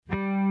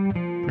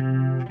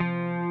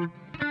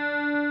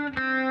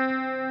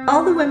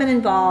All the women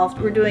involved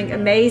were doing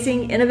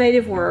amazing,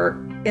 innovative work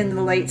in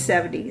the late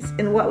 70s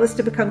in what was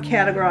to become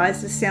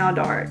categorized as sound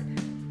art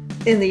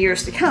in the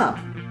years to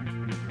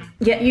come.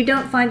 Yet you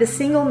don't find a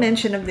single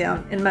mention of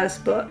them in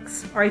most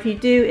books, or if you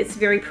do, it's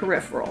very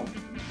peripheral.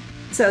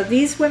 So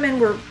these women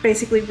were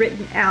basically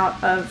written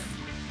out of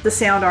the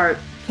sound art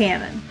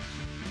canon.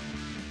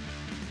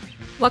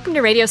 Welcome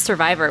to Radio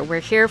Survivor. We're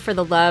here for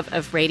the love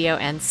of radio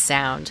and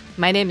sound.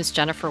 My name is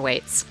Jennifer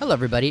Waits. Hello,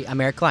 everybody. I'm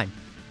Eric Klein.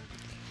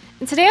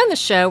 And today on the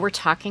show, we're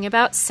talking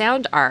about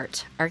sound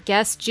art. Our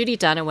guest, Judy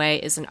Dunaway,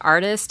 is an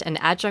artist and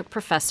adjunct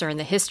professor in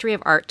the History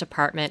of Art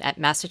department at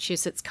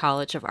Massachusetts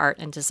College of Art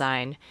and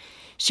Design.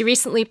 She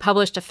recently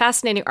published a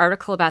fascinating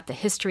article about the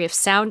history of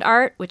sound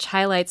art, which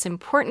highlights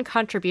important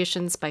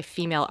contributions by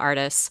female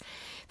artists.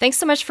 Thanks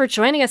so much for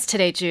joining us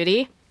today,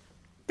 Judy.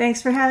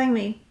 Thanks for having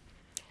me.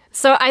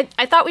 So I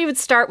thought we would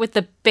start with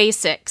the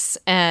basics,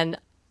 and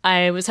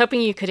I was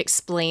hoping you could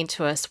explain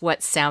to us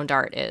what sound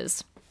art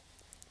is.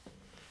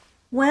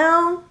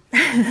 Well,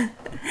 you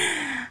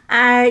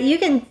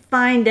can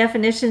find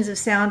definitions of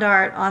sound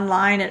art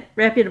online at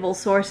reputable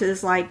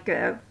sources like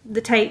the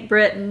Tate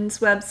Britain's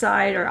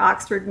website or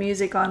Oxford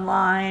Music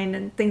Online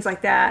and things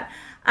like that.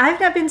 I've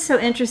not been so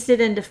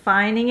interested in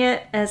defining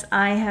it as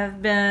I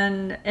have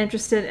been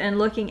interested in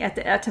looking at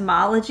the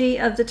etymology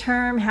of the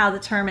term, how the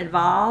term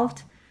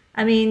evolved.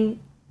 I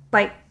mean,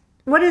 like,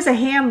 what is a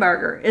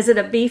hamburger? Is it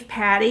a beef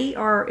patty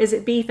or is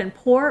it beef and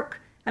pork?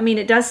 I mean,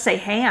 it does say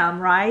ham,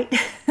 right?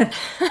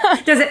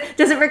 Does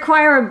it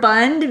require a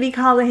bun to be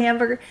called a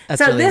hamburger? That's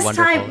so really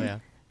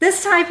wonderful,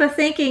 this type of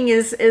thinking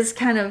is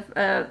kind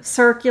of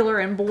circular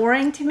and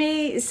boring to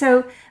me.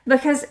 So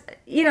because,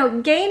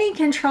 gaining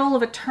control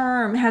of a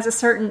term has a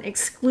certain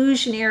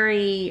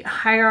exclusionary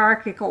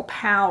hierarchical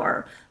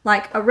power,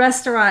 like a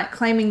restaurant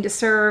claiming to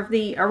serve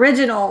the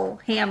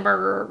original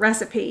hamburger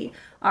recipe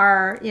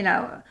or,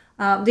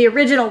 the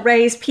original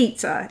Ray's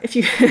Pizza. If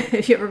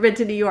you've ever been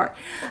to New York,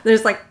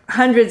 there's like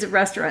hundreds of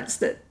restaurants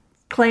that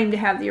claim to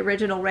have the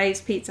original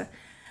Ray's Pizza.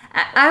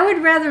 I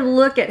would rather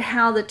look at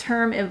how the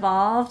term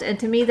evolved, and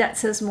to me that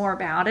says more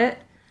about it.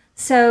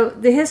 So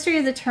the history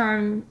of the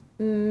term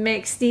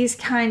makes these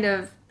kind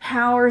of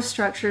power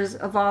structures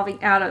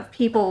evolving out of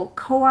people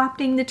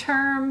co-opting the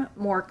term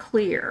more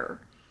clear.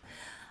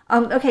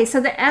 Okay, so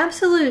the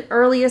absolute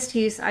earliest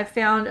use I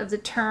found of the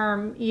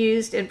term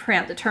used in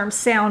print, the term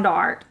sound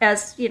art,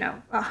 as,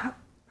 a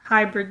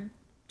hybrid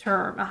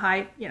term,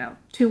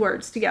 two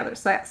words together,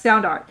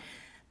 sound art.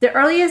 The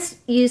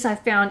earliest use I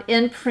found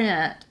in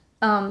print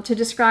to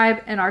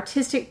describe an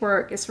artistic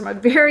work is from a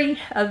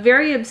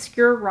very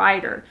obscure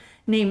writer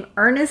named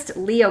Ernest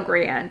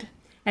Leogrand.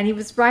 And he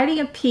was writing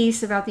a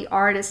piece about the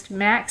artist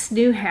Max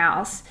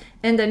Neuhaus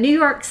in the New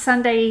York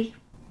Sunday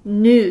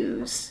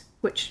News,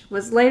 which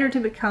was later to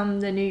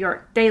become the New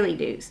York Daily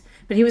News.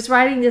 But he was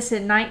writing this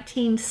in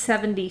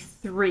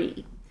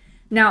 1973.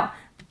 Now,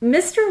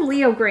 Mr.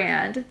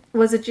 Leogrand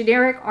was a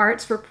generic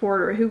arts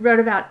reporter who wrote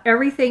about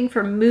everything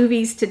from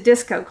movies to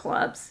disco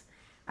clubs.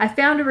 I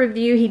found a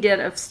review he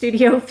did of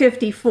Studio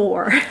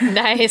 54.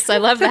 Nice, I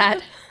love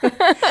that.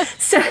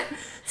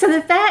 So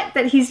the fact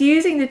that he's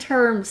using the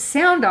term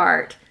sound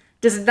art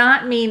does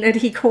not mean that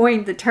he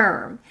coined the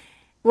term.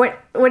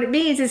 What it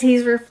means is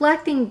he's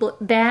reflecting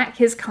back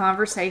his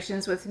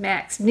conversations with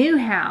Max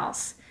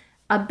Neuhaus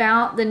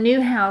about the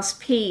Neuhaus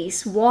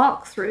piece,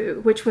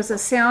 Walkthrough, which was a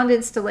sound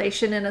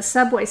installation in a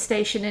subway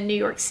station in New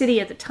York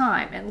City at the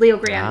time. And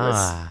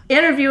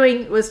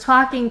Leogrand was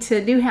talking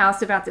to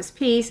Neuhaus about this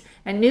piece,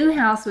 and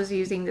Neuhaus was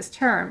using this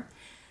term.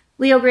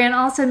 Leogrand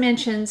also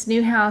mentions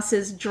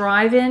Neuhaus's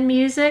drive-in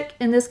music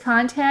in this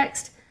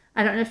context.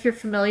 I don't know if you're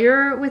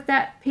familiar with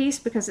that piece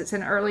because it's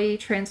an early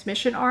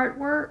transmission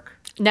artwork.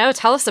 No,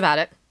 tell us about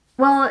it.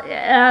 Well,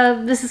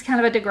 this is kind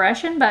of a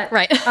digression, but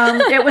right.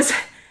 It was,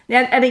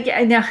 and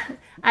again, now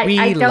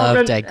I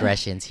love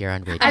digressions here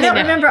on radio. I don't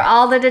remember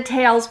all the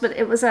details, but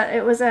it was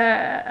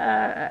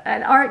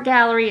an art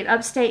gallery in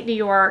upstate New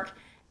York,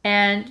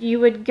 and you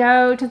would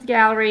go to the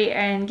gallery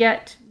and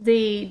get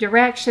the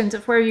directions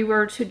of where you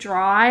were to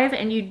drive,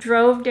 and you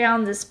drove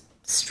down this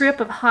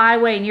strip of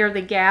highway near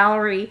the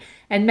gallery,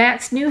 and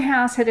Max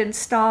Neuhaus had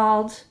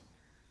installed,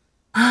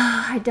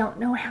 I don't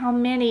know how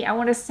many, I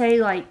want to say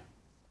like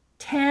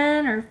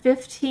 10 or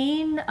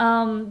 15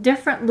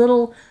 different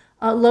little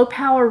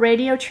low-power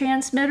radio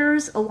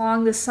transmitters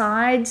along the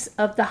sides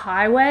of the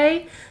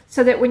highway,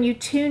 so that when you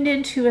tuned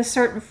into a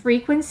certain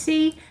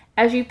frequency,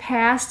 as you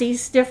passed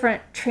these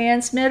different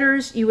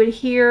transmitters, you would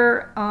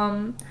hear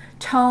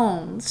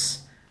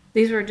tones.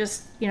 These were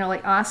just,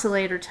 like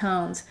oscillator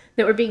tones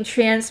that were being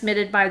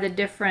transmitted by the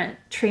different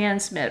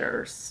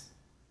transmitters.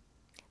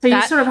 So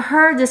you sort of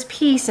heard this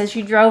piece as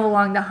you drove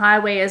along the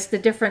highway as the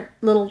different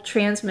little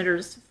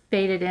transmitters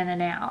faded in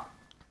and out.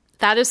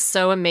 That is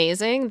so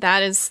amazing.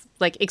 That is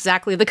like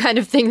exactly the kind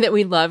of thing that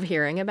we love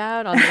hearing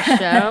about on this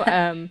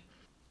show.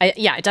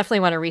 I definitely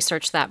want to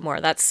research that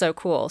more. That's so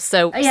cool.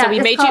 So we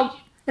made you.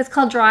 It's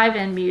called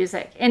drive-in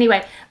music.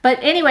 Anyway, but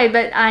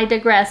I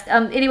digressed.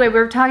 Anyway, we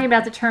were talking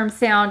about the term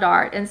sound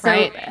art. And so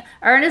right.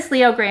 Ernest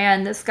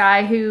Leogrand, this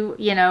guy who,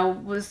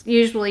 was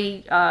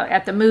usually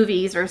at the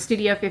movies or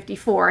Studio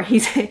 54,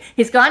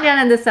 he's gone down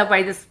in the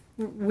subway. This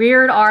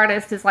weird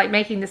artist is like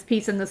making this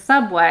piece in the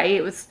subway.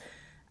 It was,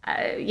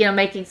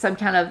 making some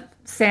kind of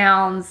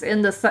sounds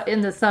in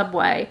the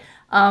subway.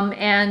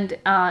 And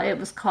it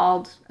was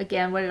called,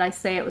 again, what did I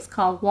say? It was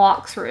called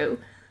Walkthrough.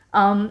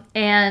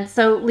 And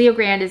so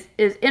Leogrand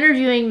is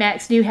interviewing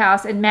Max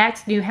Neuhaus, and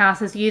Max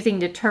Neuhaus is using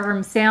the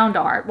term sound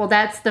art. Well,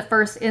 that's the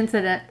first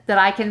incident that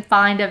I can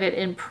find of it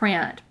in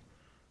print.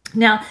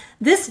 Now,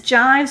 this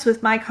jives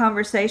with my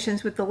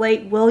conversations with the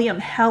late William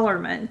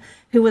Hellerman,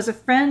 who was a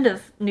friend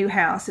of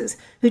Neuhaus's,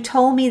 who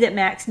told me that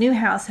Max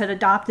Neuhaus had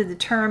adopted the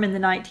term in the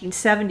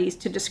 1970s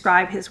to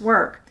describe his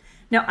work.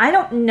 Now, I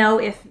don't know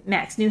if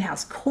Max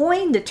Neuhaus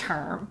coined the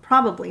term,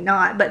 probably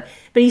not, but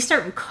he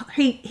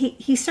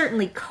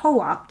certainly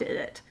co-opted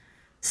it.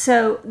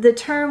 So the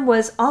term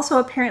was also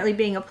apparently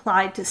being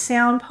applied to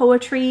sound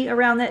poetry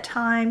around that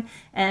time,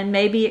 and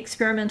maybe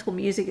experimental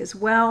music as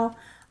well.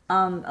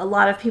 A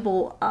lot of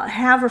people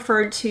have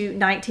referred to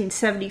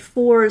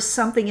 1974's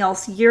Something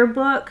Else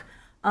yearbook,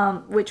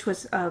 which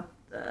was a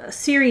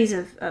series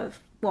of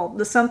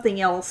the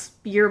Something Else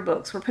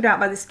yearbooks were put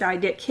out by this guy,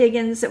 Dick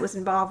Higgins, that was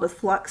involved with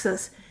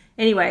Fluxus.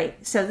 Anyway,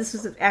 so this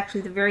was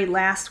actually the very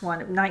last one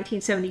of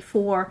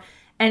 1974,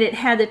 and it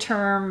had the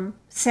term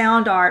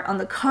sound art on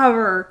the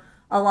cover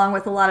along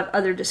with a lot of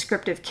other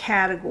descriptive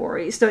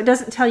categories. So it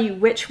doesn't tell you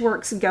which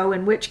works go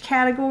in which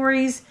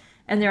categories,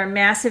 and there are a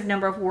massive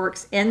number of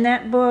works in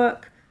that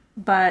book,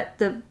 but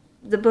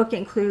the book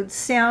includes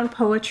sound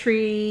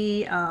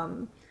poetry,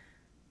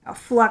 a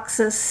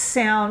Fluxus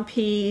sound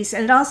piece,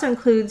 and it also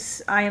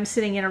includes I Am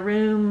Sitting in a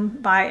Room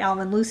by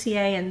Alvin Lucier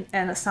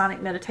and a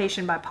Sonic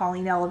Meditation by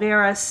Pauline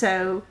Oliveira,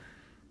 so,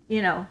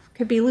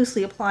 could be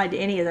loosely applied to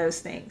any of those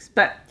things.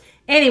 But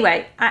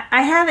anyway,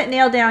 I haven't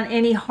nailed down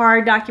any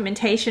hard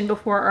documentation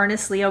before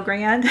Ernest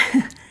Leogrand.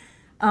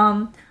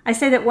 I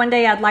say that one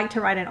day I'd like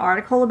to write an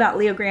article about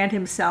Leogrand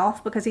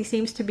himself because he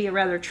seems to be a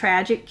rather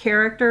tragic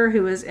character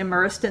who was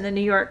immersed in the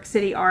New York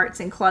City arts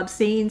and club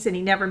scenes, and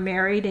he never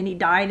married, and he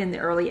died in the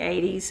early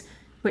 80s,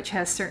 which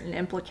has certain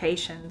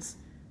implications.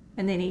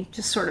 And then he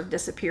just sort of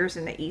disappears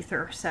in the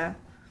ether. So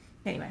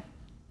anyway.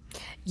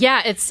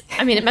 Yeah,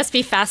 it must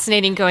be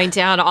fascinating going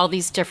down all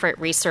these different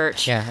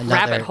research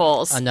rabbit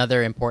holes.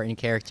 Another important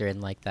character in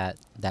like that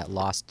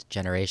lost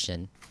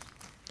generation.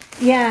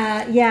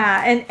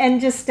 Yeah,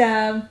 and just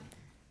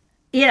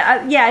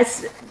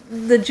it's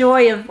the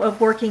joy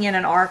of working in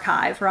an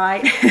archive,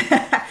 right?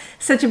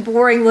 Such a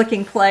boring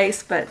looking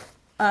place, but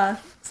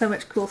so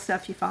much cool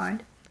stuff you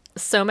find.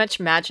 So much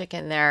magic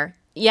in there.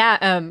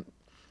 Yeah,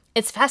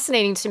 it's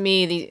fascinating to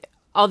me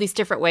all these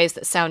different ways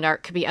that sound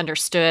art could be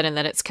understood, and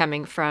that it's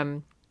coming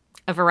from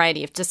a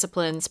variety of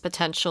disciplines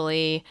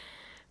potentially.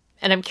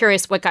 And I'm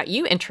curious what got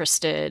you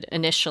interested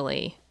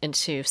initially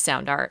into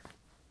sound art.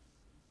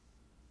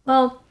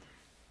 Well,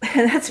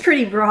 that's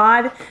pretty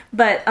broad,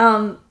 but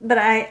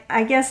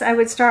I guess I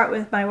would start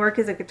with my work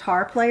as a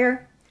guitar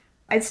player.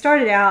 I'd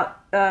started out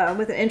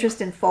with an interest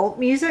in folk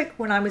music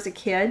when I was a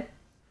kid,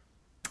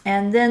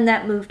 and then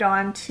that moved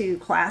on to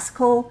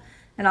classical,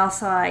 and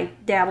also I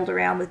dabbled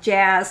around with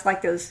jazz,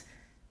 like those,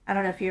 I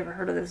don't know if you ever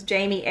heard of those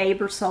Jamie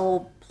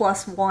Aebersold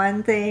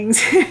 +1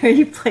 things, where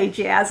you play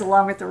jazz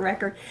along with the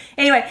record.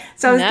 Anyway,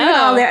 so I was doing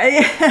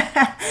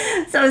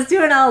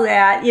all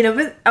that.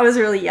 But I was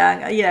really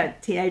young,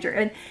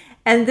 teenager,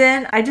 and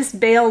then I just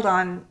bailed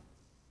on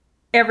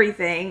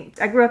everything.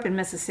 I grew up in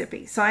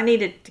Mississippi, so I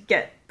needed to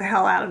get the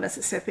hell out of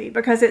Mississippi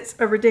because it's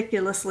a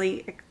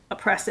ridiculously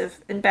oppressive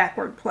and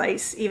backward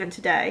place even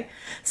today.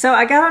 So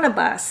I got on a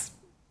bus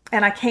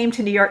and I came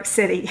to New York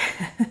City.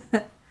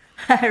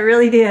 I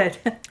really did.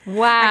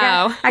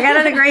 Wow. I got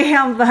on a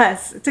Greyhound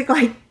bus. It took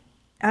like,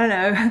 I don't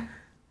know,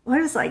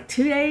 what was like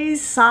 2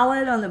 days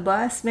solid on the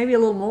bus, maybe a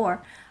little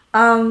more.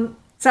 So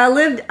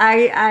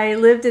I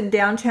lived in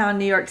downtown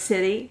New York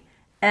City,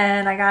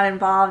 and I got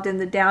involved in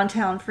the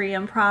downtown free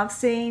improv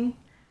scene.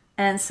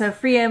 And so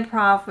free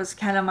improv was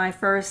kind of my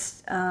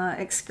first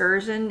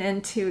excursion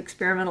into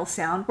experimental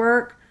sound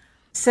work.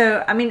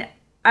 So,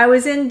 I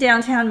was in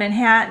downtown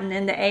Manhattan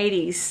in the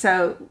 80s,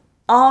 so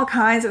all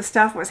kinds of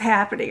stuff was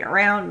happening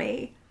around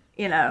me,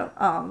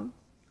 from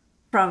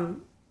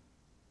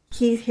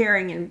Keith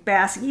Haring and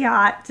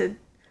Basquiat to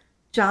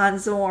John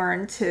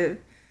Zorn to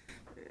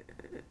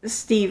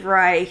Steve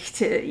Reich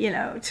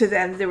to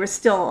them. There was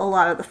still a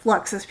lot of the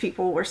Fluxus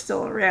people were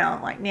still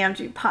around, like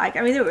Namju Pike.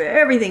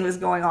 Everything was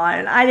going on,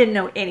 and I didn't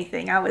know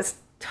anything. I just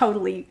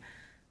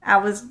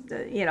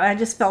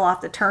fell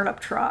off the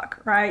turnip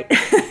truck, right?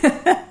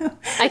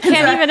 I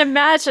can't even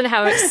imagine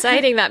how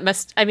exciting that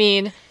must.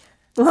 It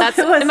must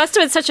have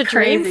been such a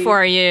crazy dream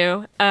for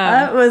you.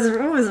 It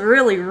was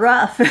really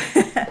rough.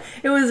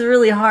 It was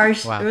really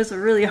harsh. Wow. It was a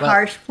really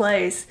harsh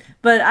place.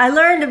 But I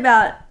learned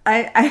about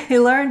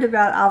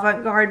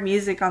avant-garde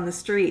music on the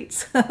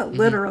streets,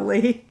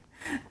 literally.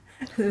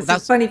 It's a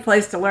funny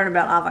place to learn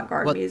about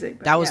avant-garde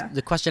music. That was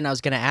the question I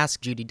was going to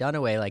ask Judy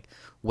Dunaway. Like,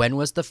 when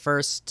was the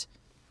first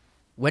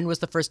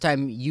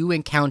time you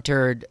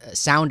encountered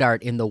sound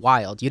art in the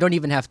wild? You don't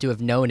even have to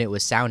have known it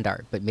was sound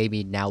art, but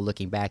maybe now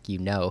looking back, you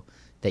know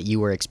that you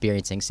were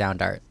experiencing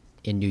sound art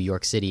in New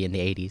York City in the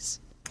 80s.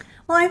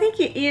 Well, I think,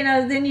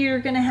 then you're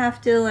going to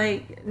have to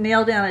like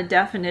nail down a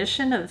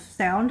definition of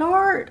sound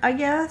art, I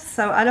guess.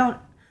 So I don't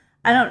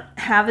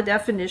have a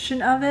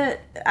definition of it.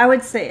 I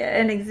would say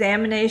an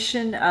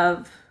examination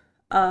of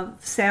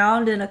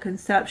sound in a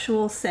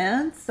conceptual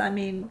sense. I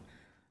mean,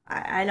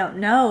 I don't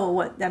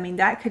know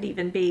that could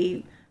even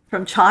be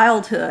from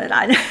childhood.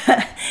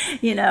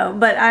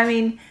 But I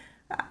mean,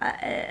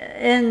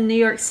 in New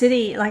York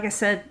City, like I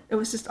said, it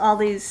was just all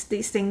these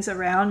things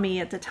around me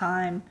at the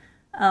time.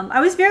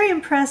 I was very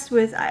impressed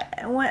with.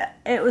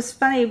 It was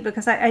funny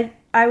because I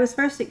was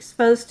first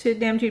exposed to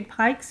Nam June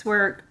Paik's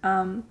work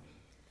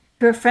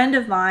through a friend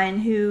of mine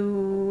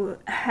who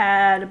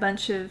had a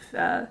bunch of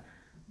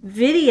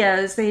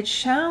videos. They had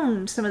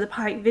shown some of the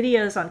Paik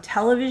videos on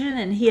television,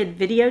 and he had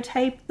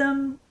videotaped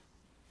them.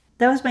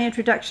 That was my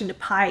introduction to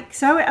Paik.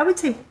 So I would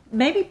say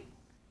maybe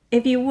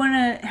if you want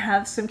to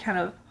have some kind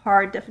of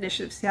hard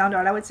definition of sound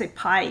art, I would say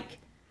Paik.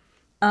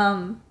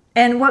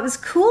 And what was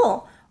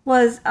cool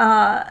was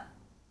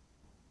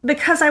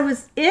because I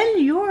was in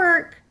New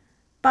York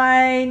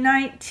by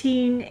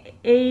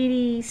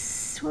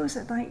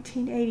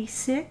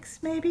 1986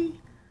 maybe,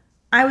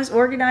 I was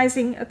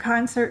organizing a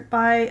concert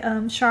by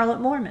Charlotte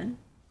Moorman.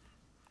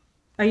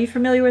 Are you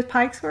familiar with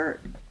Paik's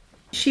work?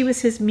 She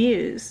was his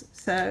muse,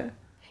 so...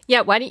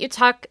 Yeah, why don't you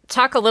talk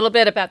a little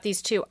bit about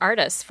these two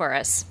artists for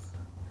us?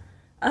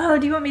 Oh,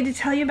 do you want me to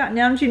tell you about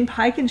Nam June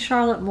Paik and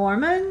Charlotte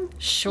Moorman?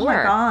 Sure. Oh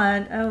my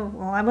God. Oh,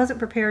 well, I wasn't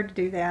prepared to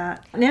do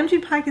that. Nam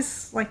June Paik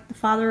is like the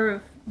father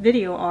of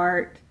video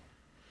art,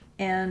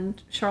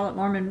 and Charlotte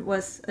Moorman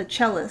was a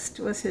cellist,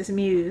 was his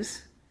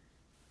muse.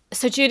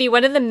 So, Judy,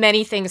 one of the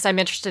many things I'm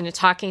interested in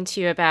talking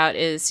to you about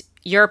is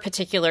your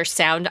particular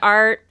sound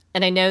art.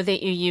 And I know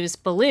that you use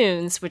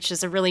balloons, which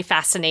is a really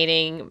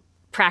fascinating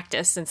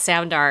practice in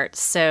sound art.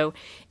 So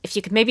if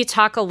you could maybe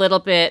talk a little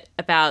bit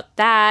about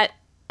that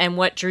and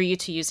what drew you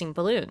to using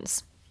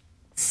balloons.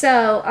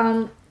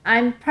 So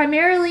I'm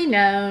primarily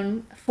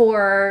known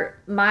for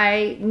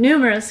my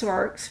numerous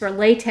works for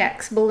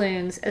latex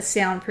balloons as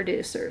sound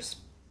producers.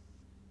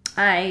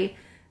 I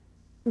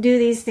do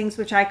these things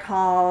which I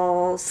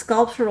call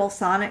sculptural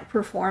sonic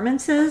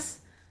performances,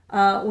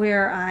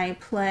 where I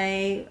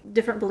play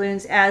different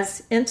balloons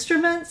as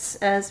instruments,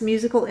 as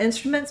musical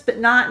instruments, but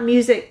not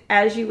music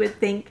as you would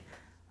think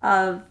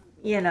of,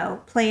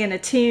 playing a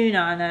tune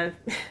on a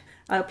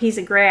piece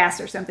of grass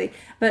or something,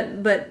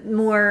 but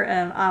more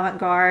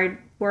avant-garde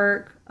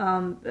work,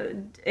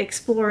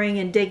 exploring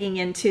and digging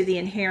into the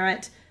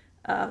inherent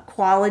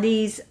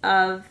qualities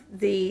of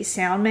the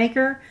sound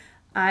maker.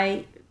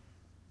 I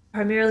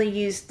primarily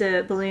use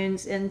the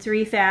balloons in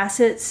three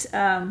facets.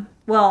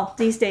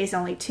 These days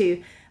only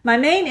two. My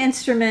main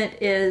instrument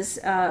is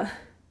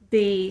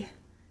the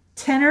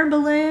tenor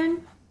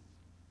balloon.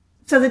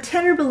 So the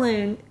tenor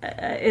balloon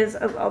is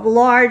a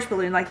large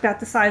balloon, like about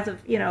the size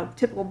of,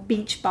 typical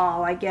beach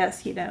ball, I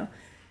guess,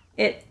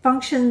 It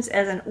functions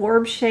as an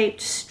orb-shaped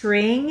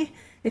string.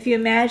 If you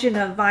imagine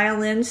a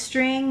violin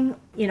string,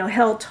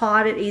 held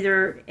taut at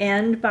either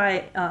end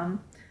by,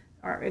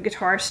 or a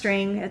guitar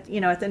string, at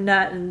the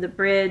nut and the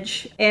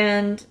bridge.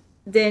 And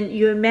then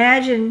you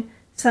imagine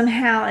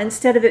somehow,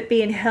 instead of it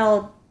being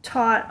held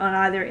taut on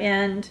either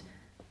end,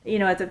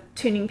 at the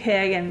tuning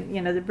peg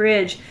and, the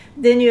bridge,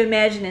 then you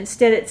imagine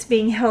instead it's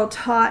being held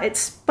taut, it's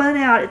spun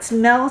out, it's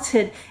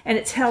melted, and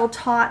it's held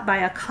taut by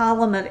a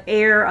column of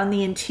air on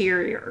the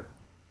interior.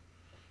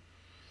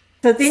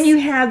 So then you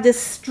have this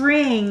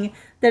string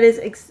that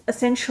is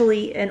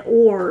essentially an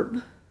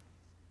orb.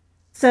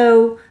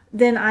 So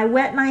then I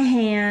wet my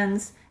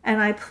hands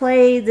and I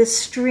play the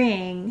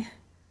string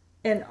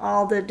in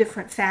all the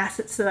different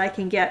facets that I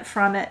can get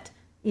from it.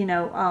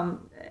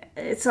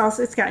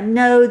 It's got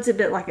nodes a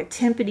bit like a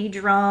timpani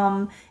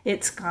drum.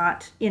 It's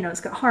got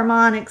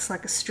harmonics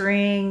like a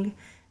string,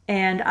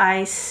 and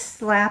I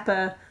slap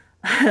a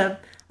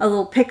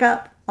little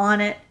pickup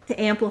on it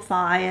to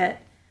amplify it.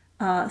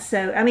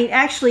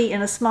 Actually,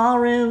 in a small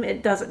room,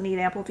 it doesn't need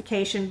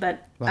amplification,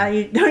 but wow.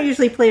 I don't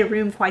usually play a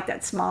room quite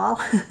that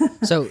small.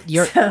 So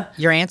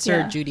your answer,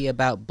 yeah. Judy,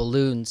 about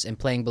balloons and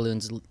playing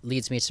balloons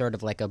leads me sort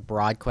of like a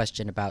broad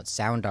question about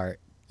sound art.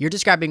 You're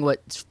describing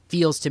what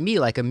feels to me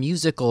like a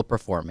musical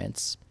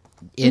performance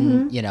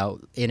in,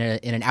 in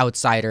an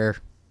outsider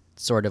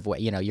sort of way.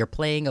 You're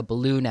playing a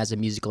balloon as a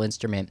musical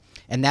instrument,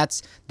 and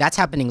that's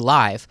happening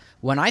live.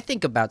 When I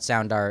think about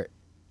sound art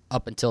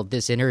up until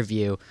this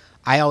interview,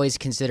 I always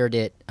considered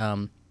it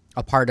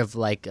a part of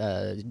like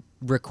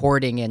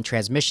recording and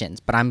transmissions,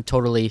 but I'm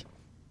totally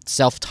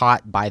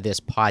self-taught by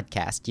this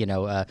podcast.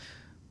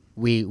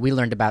 We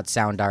learned about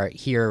sound art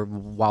here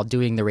while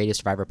doing the Radio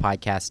Survivor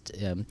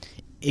podcast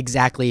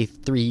exactly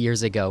 3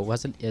 years ago.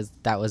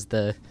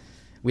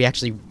 We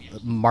actually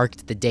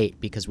marked the date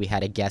because we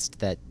had a guest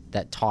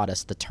that taught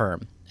us the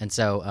term. And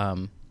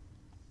so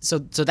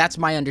that's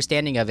my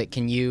understanding of it.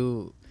 Can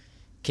you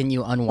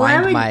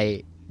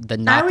unwind the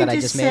knot that I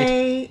just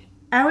made?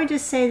 I would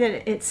just say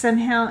that it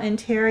somehow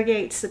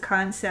interrogates the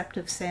concept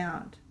of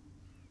sound.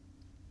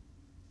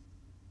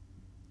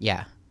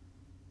 Yeah.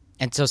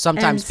 And so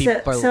sometimes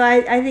people So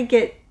I think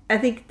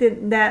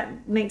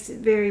that makes it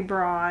very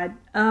broad.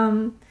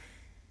 And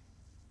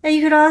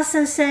you could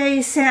also say,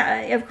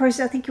 of course,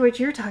 I think what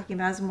you're talking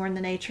about is more in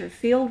the nature of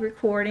field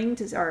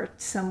recordings, or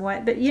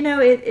somewhat, but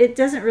it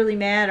doesn't really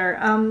matter.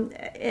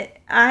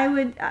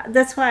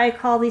 That's why I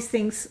call these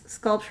things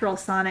sculptural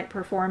sonic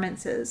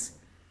performances.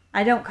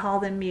 I don't call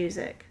them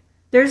music.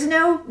 There's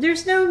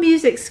no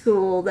music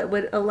school that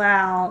would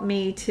allow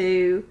me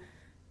to,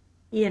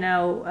 play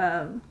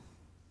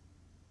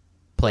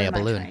a balloon. What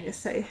am I trying to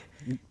say?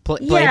 Play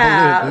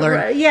a balloon.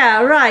 Learn.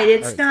 Yeah, right.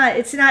 It's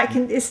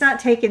not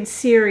taken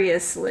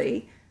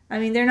seriously. I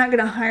mean, they're not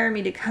going to hire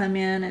me to come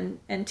in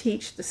and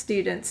teach the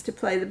students to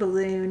play the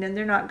balloon, and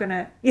they're not going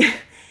to.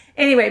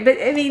 Anyway, but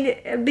I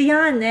mean,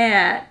 beyond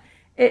that,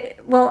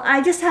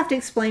 I just have to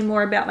explain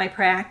more about my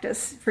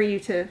practice for you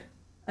to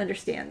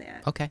understand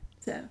that. Okay.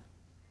 So.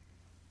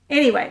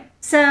 Anyway,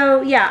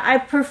 so yeah, I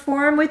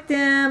perform with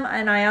them,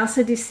 and I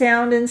also do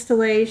sound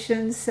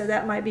installations, so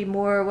that might be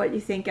more what you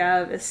think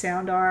of as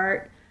sound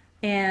art.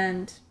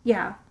 And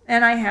yeah,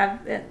 and I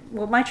have,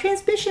 my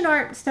transmission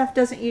art stuff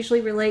doesn't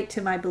usually relate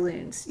to my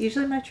balloons.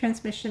 Usually my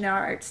transmission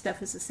art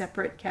stuff is a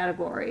separate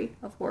category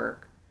of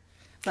work.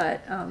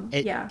 But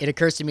yeah. It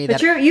occurs to me that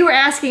you were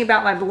asking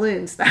about my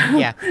balloons, though.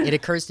 Yeah, it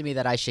occurs to me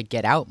that I should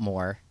get out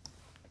more.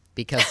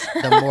 Because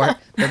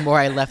the more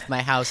I left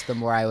my house, the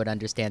more I would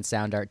understand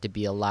sound art to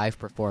be a live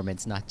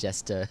performance, not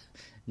just a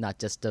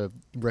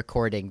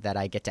recording that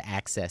I get to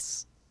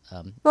access.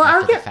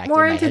 I'll get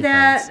more into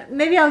that.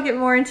 Maybe I'll get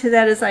more into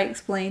that as I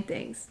explain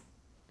things.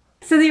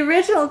 So the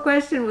original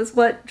question was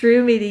what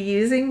drew me to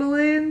using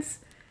balloons,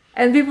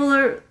 and people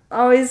are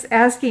always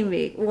asking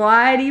me,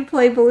 "Why do you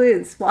play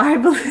balloons? Why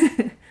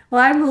balloons?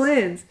 Why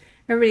balloons?"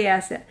 Everybody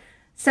asks that.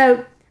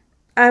 So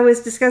I was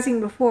discussing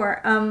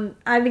before,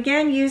 I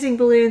began using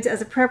balloons as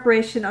a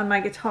preparation on my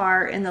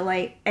guitar in the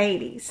late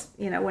 80s,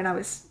 when I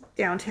was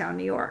downtown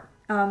New York.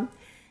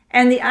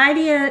 And the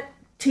idea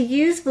to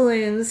use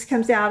balloons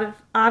comes out of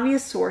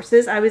obvious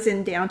sources. I was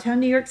in downtown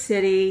New York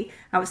City.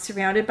 I was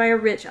surrounded by a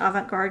rich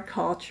avant-garde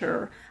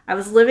culture. I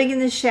was living in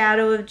the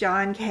shadow of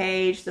John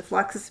Cage, the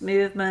Fluxus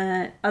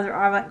movement, other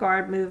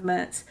avant-garde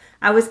movements.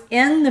 I was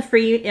in the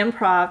free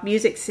improv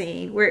music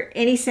scene where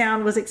any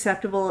sound was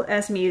acceptable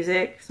as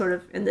music, sort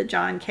of in the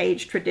John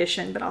Cage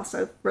tradition, but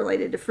also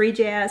related to free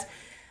jazz.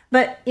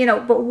 But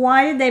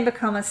why did they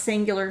become a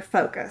singular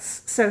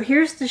focus? So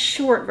here's the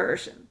short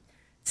version.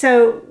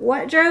 So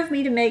what drove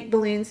me to make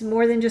balloons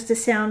more than just a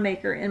sound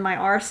maker in my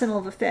arsenal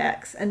of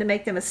effects and to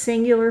make them a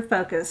singular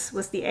focus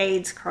was the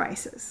AIDS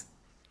crisis.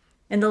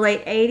 In the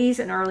late 80s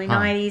and early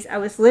 90s, I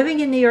was living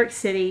in New York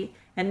City,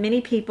 and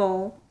many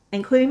people,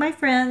 including my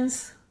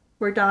friends,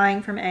 were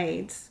dying from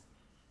AIDS.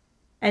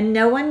 And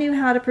no one knew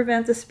how to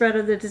prevent the spread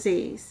of the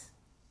disease.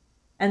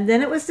 And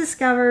then it was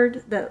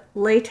discovered that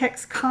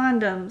latex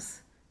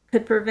condoms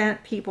could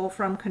prevent people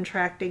from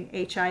contracting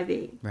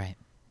HIV. Right.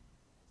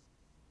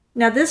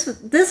 Now, this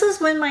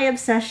was when my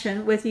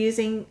obsession with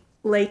using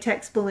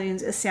latex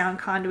balloons as sound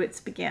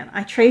conduits began.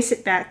 I trace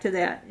it back to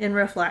that in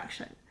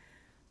reflection.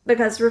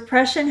 Because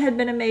repression had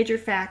been a major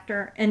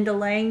factor in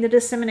delaying the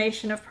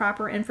dissemination of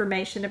proper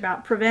information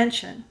about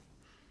prevention.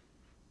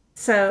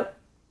 So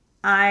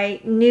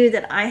I knew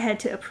that I had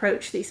to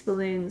approach these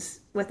balloons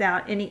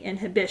without any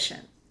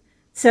inhibition.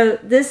 So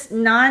this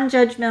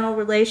non-judgmental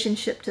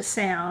relationship to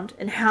sound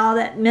and how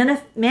that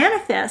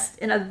manifests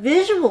in a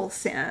visual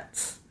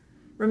sense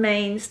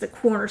remains the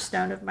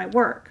cornerstone of my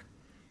work.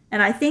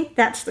 And I think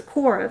that's the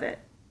core of it.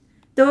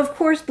 Though, of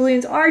course,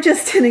 balloons are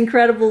just an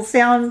incredible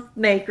sound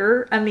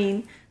maker. I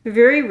mean, they're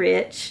very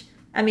rich.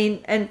 I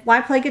mean, and why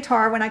play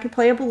guitar when I could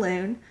play a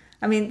balloon?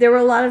 I mean, there were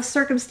a lot of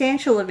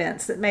circumstantial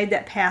events that made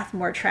that path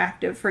more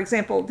attractive. For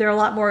example, there are a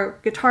lot more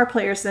guitar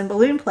players than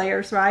balloon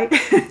players, right?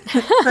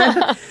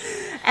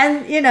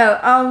 And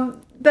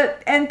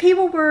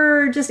people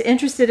were just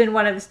interested in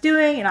what I was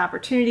doing, and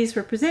opportunities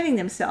were presenting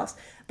themselves.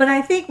 But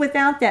I think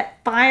without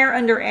that fire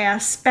under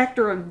ass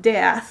specter of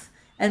death,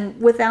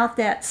 and without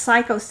that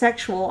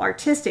psychosexual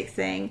artistic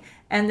thing,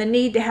 and the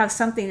need to have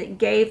something that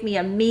gave me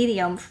a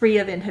medium free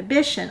of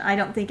inhibition, I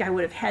don't think I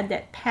would have had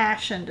that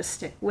passion to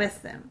stick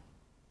with them.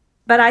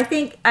 But I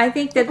think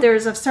that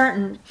there's a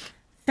certain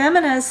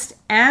feminist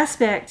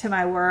aspect to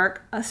my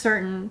work,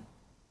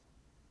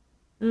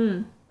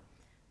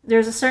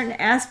 there's a certain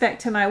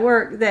aspect to my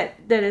work that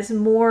is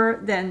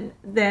more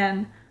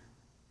than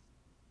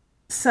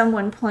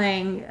someone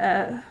playing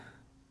a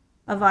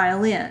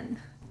violin.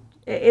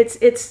 It's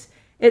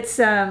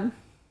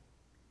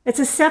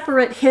a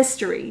separate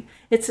history.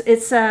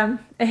 It's a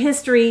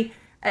history.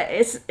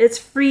 It's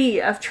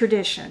free of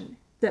tradition.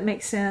 That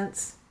makes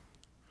sense.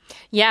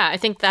 Yeah, I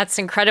think that's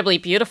incredibly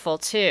beautiful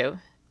too,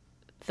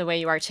 the way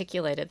you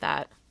articulated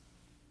that.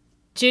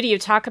 Judy, you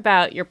talk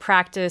about your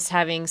practice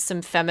having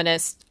some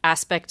feminist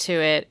aspect to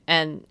it,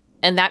 and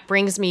that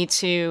brings me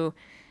to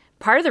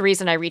part of the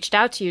reason I reached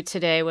out to you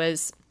today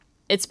was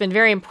it's been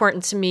very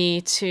important to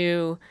me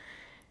to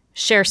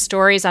share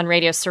stories on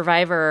Radio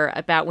Survivor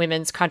about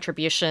women's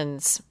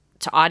contributions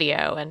to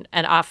audio,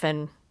 and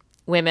often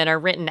women are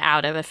written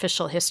out of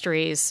official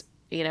histories,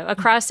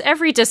 across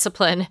every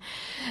discipline.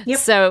 Yep.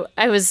 So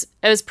I was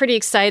pretty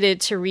excited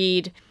to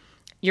read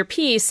your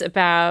piece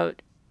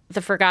about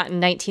the forgotten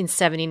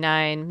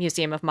 1979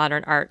 Museum of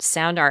Modern Art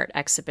Sound Art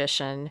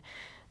exhibition.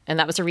 And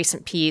that was a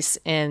recent piece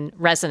in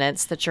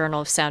Resonance, the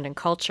Journal of Sound and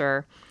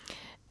Culture.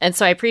 And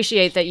so I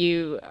appreciate that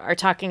you are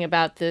talking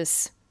about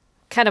this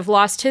kind of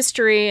lost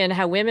history and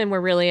how women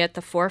were really at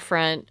the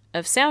forefront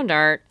of sound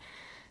art.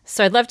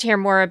 So I'd love to hear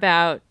more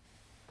about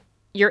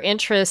your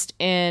interest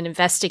in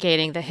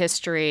investigating the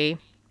history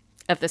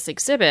of this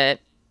exhibit,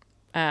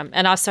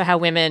 and also how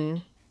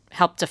women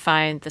helped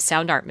define the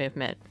sound art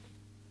movement.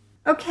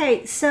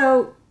 Okay,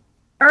 so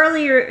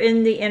earlier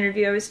in the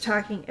interview, I was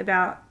talking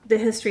about the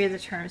history of the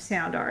term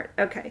sound art.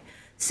 Okay,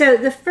 so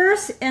the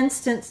first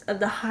instance of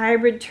the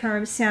hybrid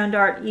term sound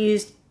art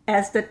used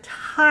as the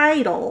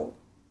title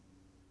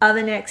of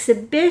an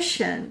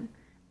exhibition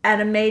at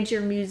a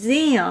major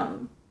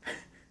museum,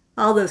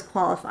 all those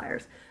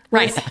qualifiers,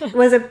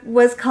 was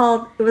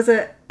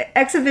an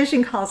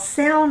exhibition called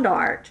Sound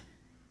Art.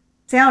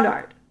 Sound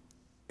Art.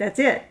 That's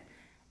it.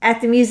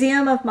 At the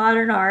Museum of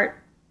Modern Art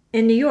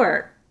in New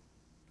York.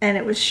 And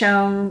it was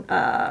shown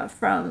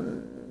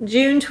from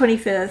June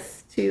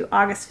 25th to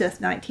August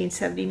 5th,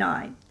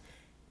 1979.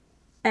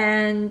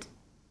 And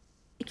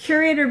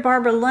curator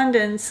Barbara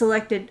London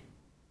selected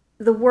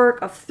the work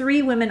of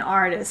 3 women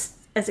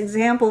artists as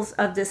examples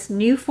of this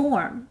new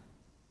form,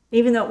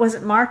 even though it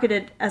wasn't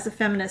marketed as a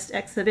feminist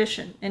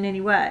exhibition in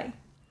any way.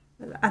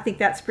 I think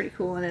that's pretty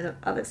cool in and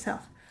of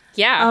itself.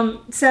 Yeah.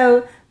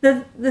 So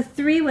the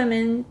 3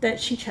 women that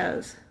she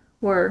chose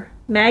were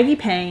Maggie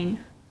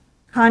Payne,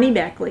 Connie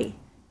Beckley,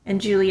 and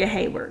Julia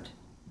Hayward.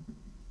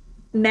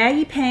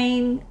 Maggie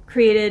Payne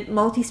created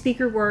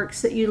multi-speaker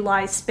works that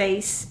utilize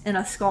space in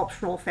a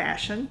sculptural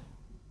fashion.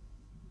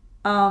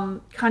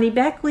 Connie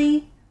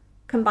Beckley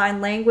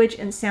combined language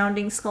and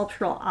sounding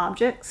sculptural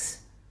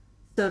objects,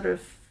 sort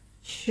of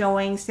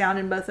showing sound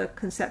in both a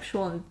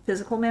conceptual and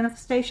physical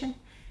manifestation.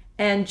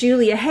 And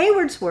Julia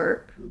Hayward's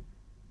work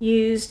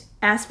used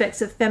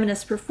aspects of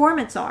feminist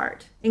performance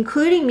art,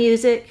 including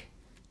music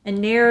and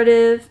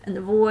narrative and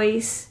the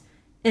voice,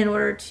 in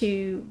order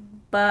to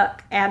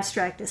buck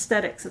abstract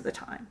aesthetics of the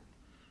time.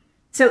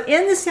 So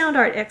in the sound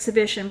art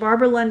exhibition,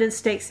 Barbara London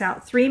stakes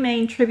out 3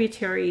 main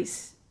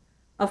tributaries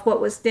of what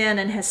was then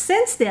and has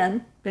since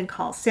then been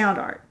called sound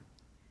art.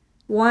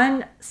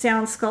 1,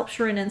 sound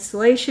sculpture and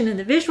installation in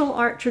the visual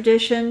art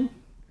tradition,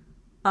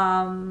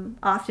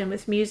 often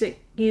with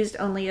music used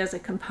only as a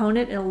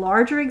component in a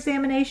larger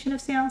examination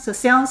of sound. So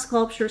sound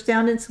sculpture,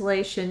 sound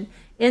installation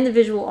in the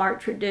visual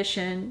art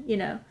tradition,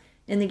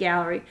 in the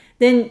gallery.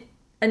 Then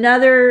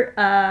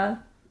another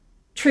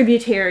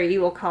tributary,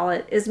 you will call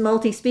it, is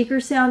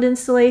multi-speaker sound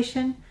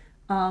installation,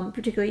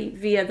 particularly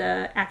via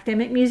the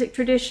academic music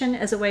tradition,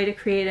 as a way to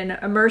create an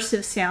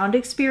immersive sound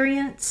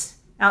experience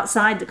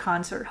outside the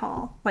concert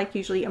hall, like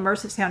usually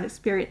immersive sound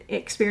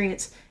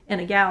experience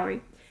in a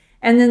gallery.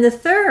 And then the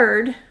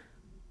third,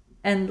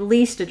 and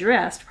least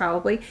addressed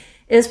probably,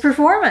 is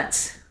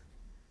performance,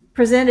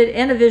 presented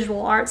in a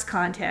visual arts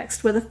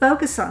context with a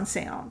focus on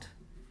sound.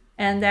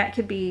 And that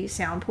could be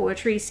sound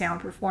poetry, sound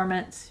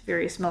performance,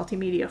 various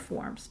multimedia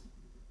forms.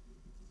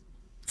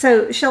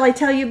 So, shall I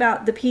tell you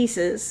about the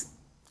pieces?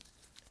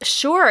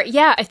 Sure.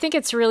 Yeah, I think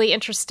it's really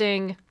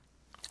interesting.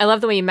 I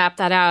love the way you map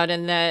that out,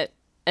 and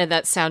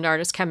that sound art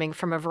is coming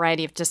from a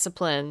variety of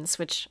disciplines,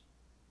 which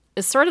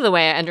is sort of the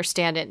way I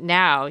understand it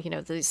now.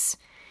 These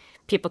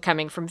people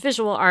coming from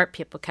visual art,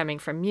 people coming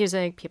from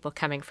music, people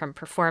coming from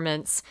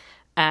performance.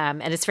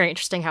 And it's very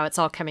interesting how it's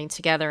all coming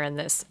together in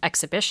this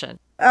exhibition.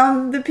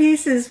 The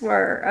pieces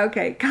were,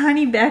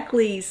 Connie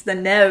Beckley's The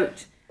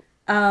Note,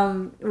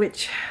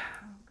 which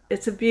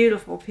it's a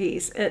beautiful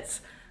piece.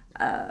 It's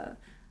a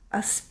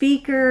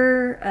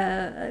speaker,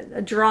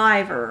 a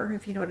driver,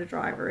 if you know what a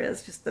driver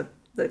is, just the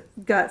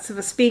guts of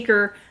a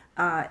speaker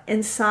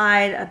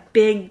inside a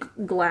big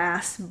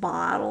glass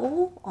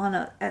bottle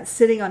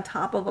sitting on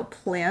top of a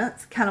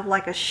plinth, kind of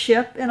like a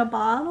ship in a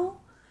bottle.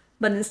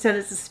 But instead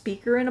it's a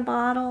speaker in a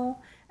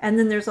bottle. And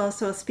then there's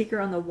also a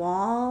speaker on the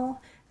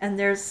wall. And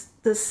there's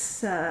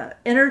this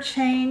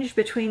interchange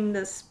between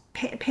this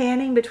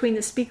panning between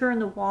the speaker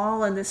and the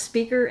wall and the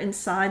speaker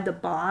inside the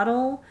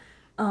bottle,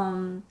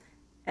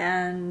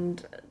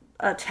 and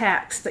a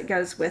text that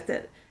goes with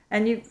it.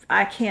 And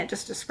I can't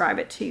just describe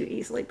it to you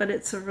easily, but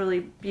it's a really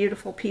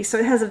beautiful piece. So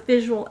it has a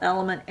visual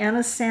element and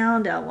a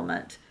sound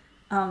element,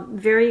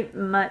 very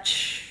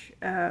much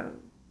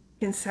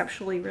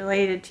conceptually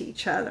related to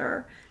each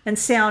other. And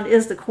sound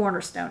is the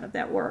cornerstone of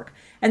that work.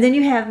 And then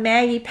you have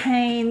Maggie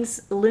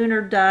Payne's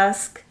Lunar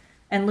Dusk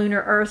and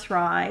Lunar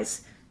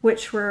Earthrise,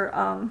 which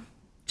were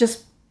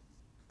just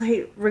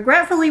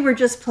regretfully were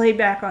just played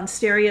back on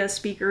stereo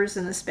speakers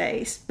in the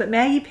space. But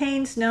Maggie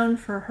Payne's known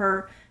for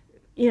her,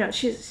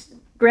 she's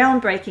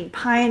groundbreaking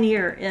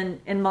pioneer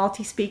in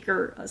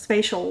multi-speaker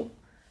spatial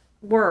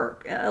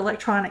work,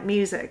 electronic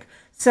music.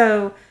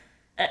 So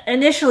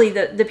initially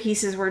the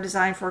pieces were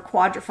designed for a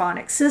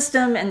quadraphonic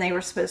system, and they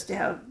were supposed to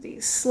have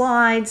these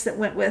slides that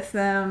went with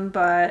them,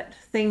 but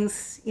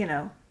things,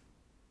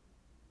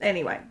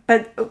 anyway,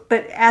 but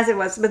as it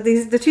was, but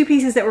the two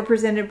pieces that were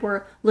presented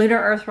were Lunar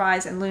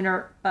Earthrise and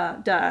Lunar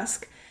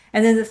Dusk.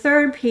 And then the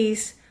third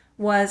piece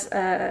was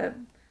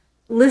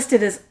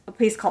listed as a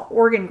piece called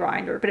Organ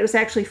Grinder, but it was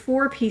actually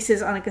 4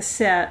 pieces on a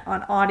cassette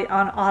on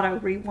auto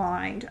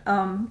rewind.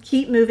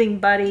 Keep Moving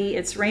Buddy,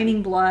 It's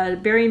Raining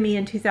Blood, Bury Me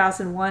in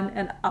 2001,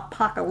 and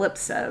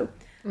Apocalypso.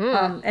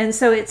 And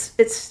so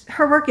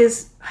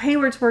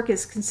Hayward's work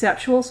is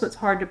conceptual, so it's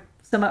hard to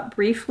sum up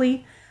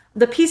briefly.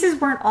 The pieces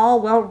weren't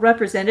all well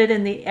represented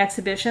in the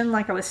exhibition,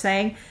 like I was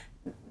saying.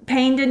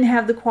 Payne didn't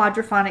have the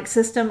quadraphonic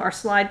system or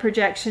slide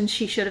projection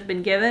she should have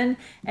been given,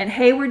 and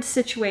Hayward's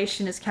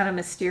situation is kind of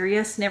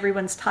mysterious, and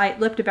everyone's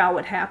tight-lipped about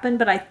what happened,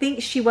 but I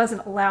think she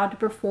wasn't allowed to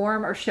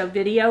perform or show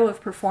video of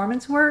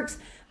performance works,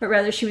 but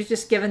rather she was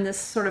just given this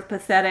sort of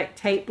pathetic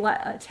tape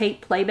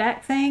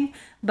playback thing.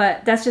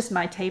 But that's just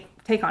my take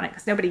on it,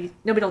 because nobody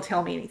will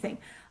tell me anything.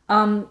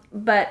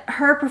 But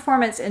her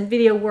performance and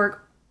video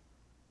work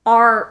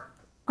are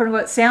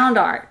quote-unquote sound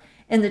art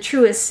in the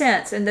truest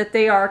sense, and that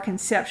they are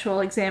conceptual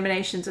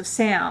examinations of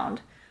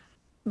sound.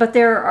 But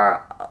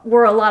there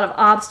were a lot of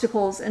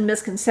obstacles and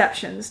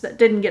misconceptions that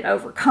didn't get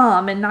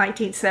overcome in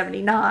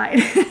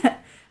 1979. I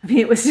mean,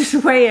 it was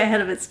just way ahead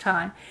of its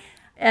time.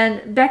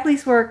 And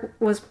Beckley's work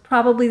was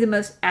probably the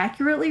most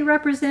accurately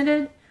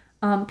represented.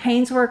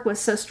 Payne's work was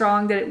so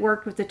strong that it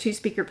worked with the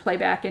 2-speaker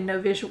playback and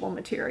no visual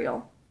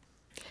material.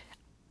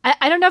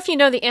 I don't know if you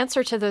know the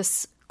answer to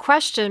this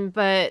question,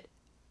 but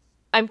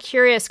I'm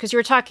curious, because you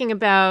were talking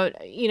about,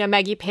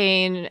 Maggie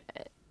Payne,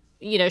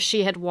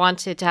 she had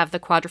wanted to have the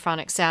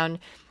quadraphonic sound.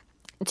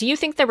 Do you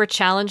think there were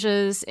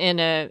challenges in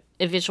a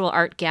visual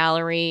art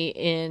gallery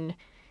in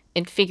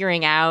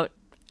figuring out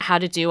how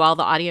to do all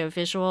the audio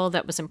visual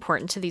that was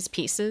important to these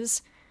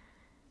pieces?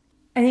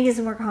 I think it's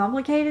more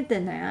complicated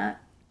than that.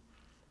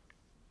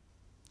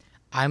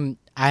 I'm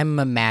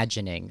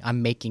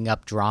making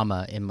up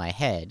drama in my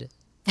head,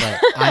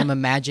 but I'm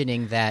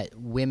imagining that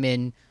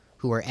women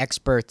who are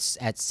experts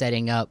at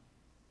setting up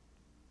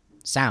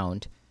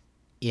sound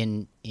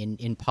in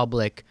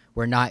public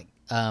were not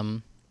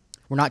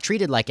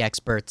treated like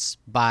experts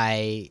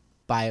by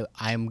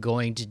I'm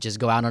going to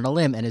just go out on a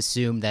limb and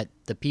assume that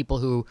the people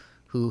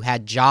who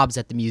had jobs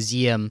at the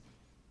museum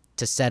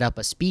to set up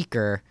a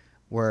speaker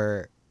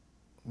were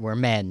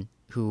men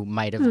who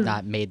might have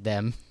not made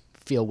them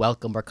feel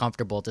welcome or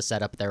comfortable to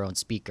set up their own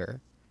speaker.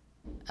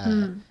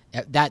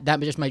 That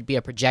just might be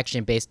a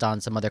projection based on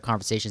some other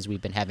conversations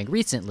we've been having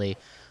recently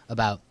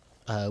about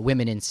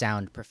women in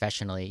sound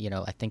professionally.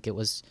 I think it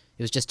was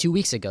just 2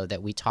 weeks ago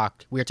that we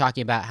were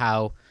talking about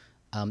how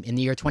in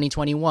the year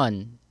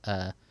 2021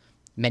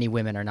 many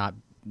women are not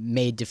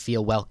made to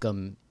feel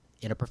welcome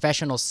in a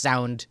professional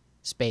sound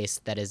space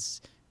that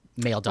is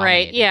male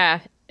dominated. Right, yeah.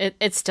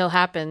 It still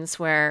happens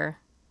where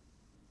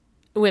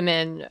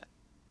women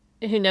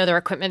who know their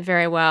equipment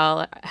very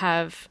well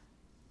have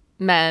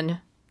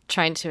men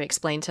trying to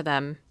explain to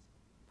them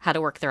how to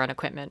work their own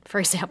equipment, for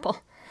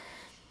example.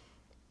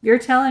 You're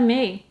telling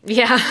me.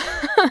 Yeah.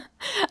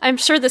 I'm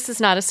sure this is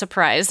not a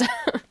surprise.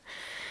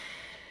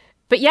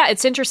 But yeah,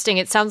 it's interesting.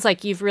 It sounds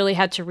like you've really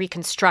had to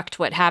reconstruct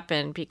what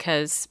happened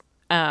because,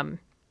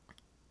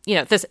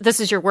 this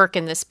is your work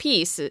in this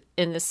piece,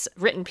 in this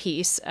written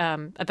piece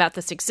about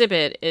this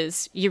exhibit,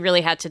 is you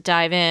really had to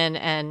dive in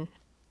and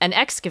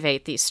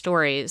excavate these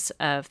stories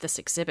of this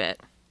exhibit.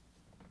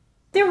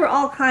 There were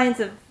all kinds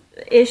of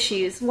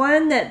issues.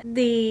 One, that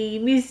the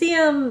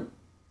museum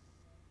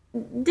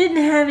didn't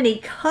have any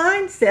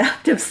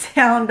concept of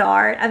sound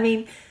art. I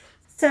mean,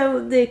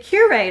 so the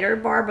curator,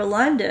 Barbara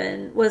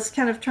London, was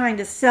kind of trying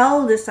to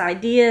sell this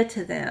idea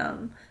to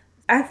them.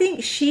 I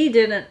think she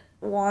didn't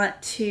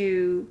want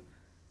to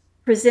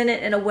present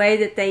it in a way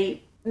that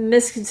they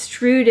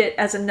misconstrued it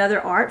as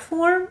another art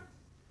form.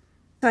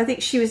 So I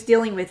think she was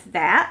dealing with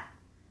that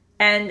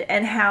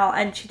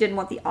and she didn't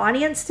want the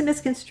audience to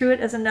misconstrue it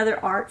as another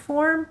art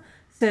form.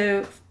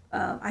 So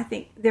I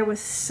think there was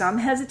some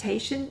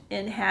hesitation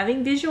in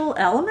having visual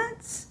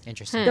elements.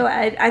 Interesting. So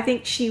I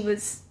think she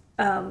was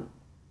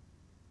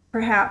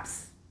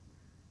perhaps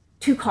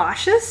too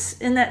cautious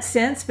in that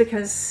sense,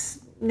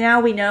 because now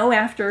we know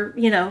after,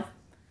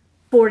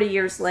 40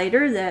 years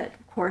later that,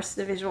 of course,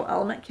 the visual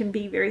element can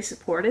be very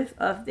supportive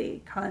of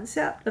the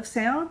concept of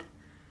sound.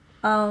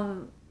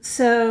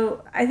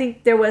 So I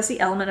think there was the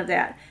element of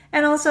that.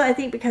 And also I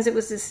think because it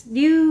was this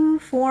new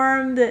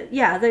form that,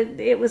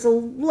 it was a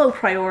low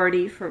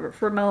priority for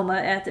MoMA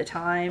at the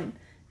time.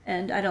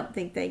 And I don't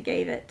think they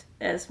gave it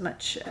as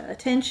much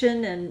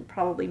attention and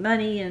probably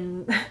money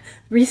and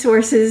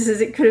resources as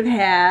it could have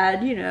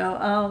had,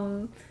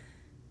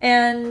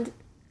 And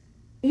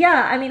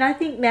yeah, I mean, I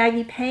think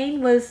Maggie Payne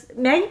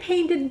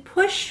didn't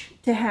push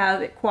to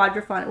have it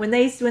quadraphonic.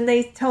 When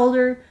they told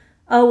her,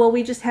 oh, well,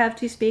 we just have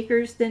two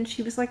speakers, then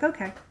she was like,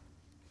 okay,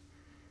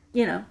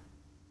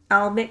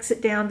 I'll mix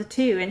it down to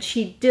two. And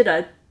she did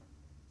a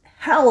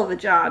hell of a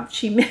job.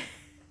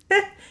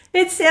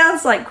 It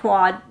sounds like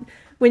quad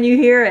when you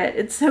hear it.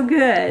 It's so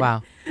good.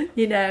 Wow.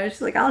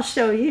 She's like, I'll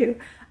show you.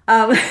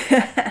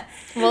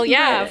 Well,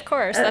 yeah, of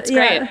course. That's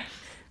great.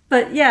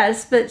 But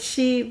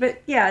she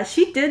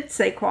did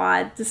say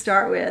quad to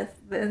start with,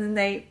 and then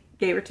they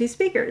gave her two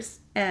speakers,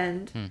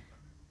 and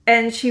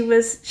she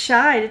was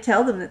shy to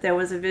tell them that there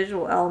was a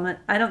visual element.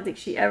 I don't think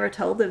she ever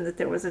told them that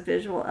there was a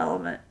visual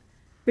element,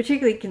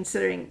 particularly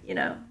considering,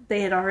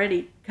 they had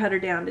already cut her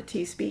down to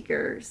two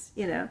speakers,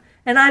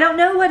 And I don't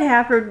know what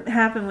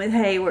happened with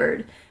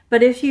Hayward,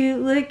 but if you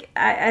look,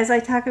 as I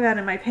talk about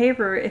in my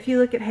paper, if you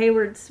look at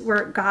Hayward's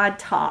work, God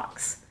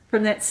Talks,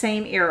 from that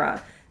same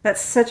era,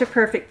 that's such a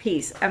perfect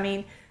piece. I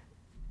mean,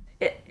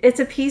 it's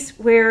a piece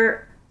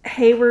where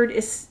Hayward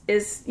is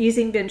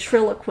using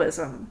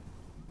ventriloquism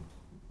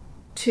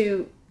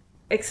to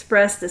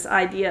express this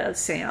idea of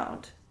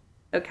sound,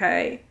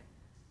 okay?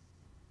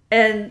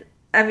 And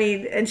I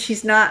mean, and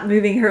she's not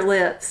moving her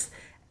lips.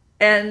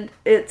 And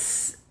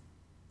it's,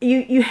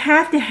 you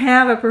have to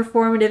have a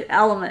performative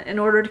element in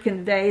order to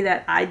convey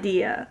that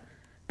idea.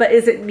 But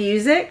is it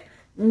music?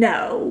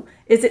 No.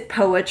 Is it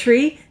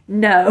poetry?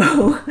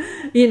 No.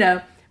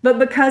 But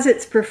because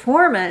it's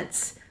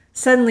performance,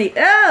 suddenly,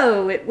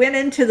 it went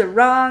into the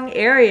wrong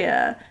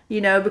area,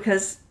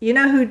 because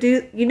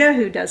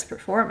who does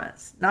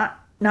performance?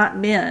 Not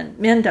men.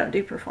 Men don't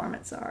do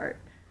performance art,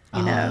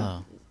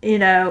 know.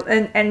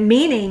 And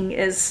meaning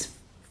is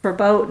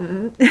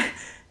verboten,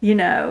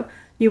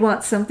 you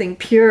want something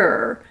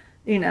pure,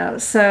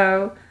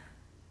 so,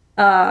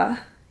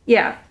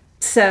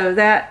 so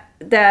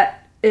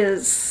that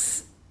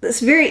is, it's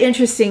very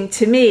interesting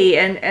to me,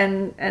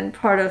 and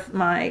part of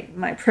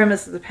my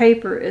premise of the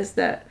paper is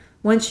that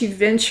once you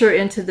venture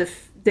into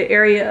the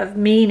area of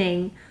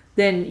meaning,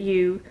 then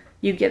you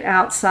get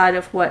outside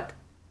of what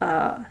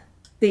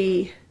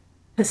the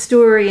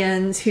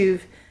historians who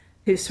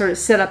sort of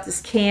set up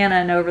this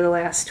canon over the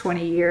last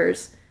 20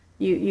 years,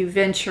 you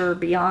venture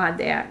beyond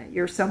that.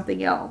 You're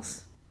something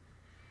else.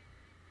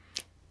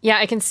 Yeah,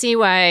 I can see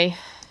why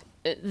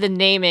the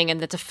naming and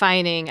the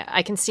defining,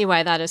 I can see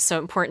why that is so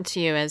important to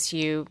you as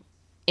you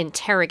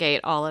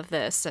interrogate all of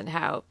this and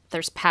how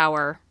there's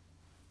power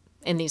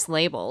in these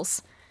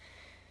labels.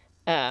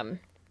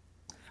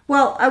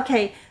 Well,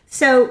 okay,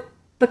 so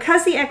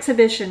because the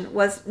exhibition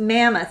was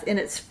mammoth in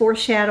its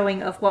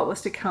foreshadowing of what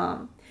was to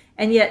come,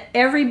 and yet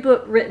every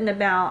book written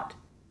about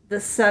the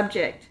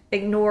subject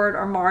ignored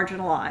or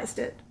marginalized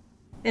it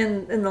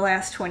in the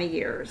last 20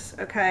 years,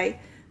 okay?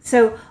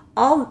 So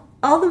all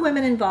the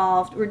women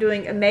involved were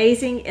doing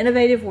amazing,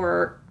 innovative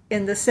work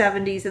in the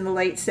 70s and the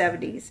late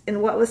 70s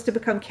in what was to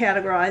become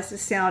categorized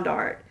as sound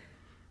art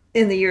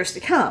in the years to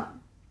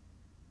come.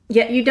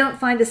 Yet you don't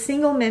find a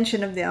single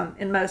mention of them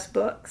in most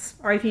books,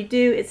 or if you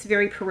do, it's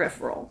very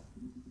peripheral.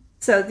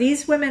 So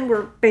these women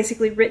were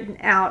basically written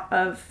out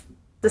of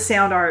the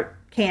sound art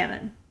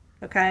canon,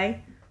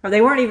 okay? Or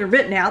they weren't even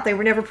written out, they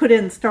were never put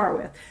in to start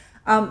with.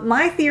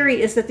 My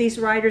theory is that these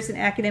writers and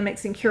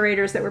academics and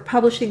curators that were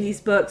publishing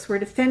these books were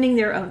defending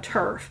their own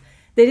turf.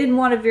 They didn't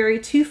want to vary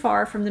too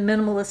far from the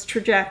minimalist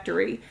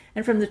trajectory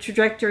and from the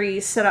trajectory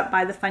set up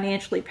by the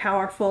financially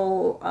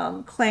powerful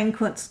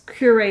Kleinkunst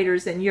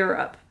curators in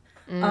Europe.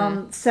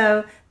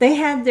 So they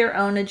had their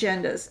own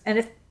agendas.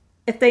 And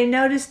if they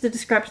noticed the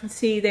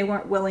discrepancy, they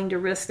weren't willing to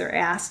risk their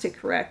ass to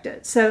correct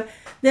it. So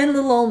then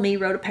little old me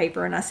wrote a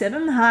paper and I said,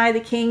 hi,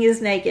 the king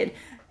is naked.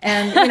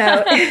 And,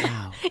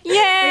 Wow.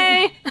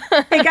 Yay!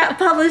 it got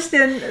published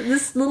in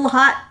this little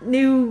hot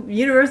new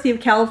University of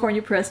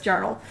California Press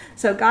journal.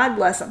 So God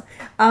bless them.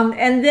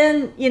 And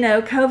then,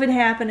 COVID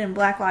happened and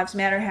Black Lives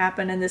Matter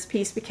happened, and this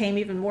piece became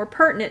even more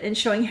pertinent in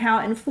showing how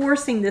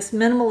enforcing this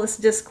minimalist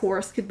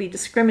discourse could be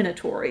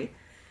discriminatory.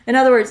 In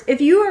other words,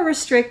 if you are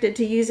restricted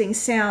to using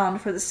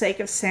sound for the sake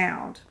of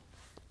sound,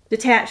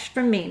 detached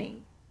from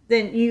meaning,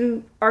 then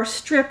you are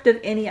stripped of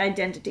any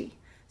identity.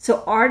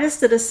 So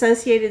artists that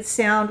associated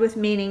sound with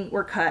meaning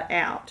were cut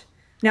out.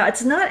 Now,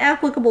 it's not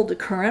applicable to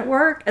current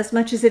work as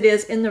much as it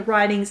is in the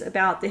writings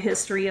about the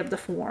history of the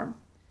form.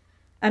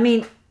 I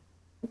mean,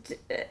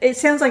 it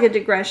sounds like a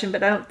digression,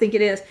 but I don't think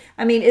it is.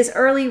 I mean, is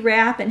early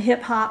rap and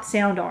hip-hop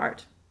sound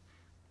art?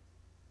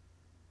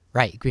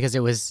 Right, because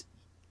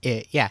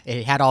it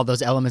had all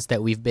those elements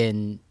that we've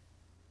been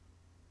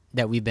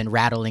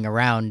rattling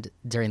around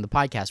during the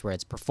podcast, where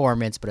it's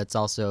performance, but it's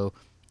also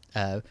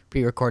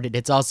pre-recorded.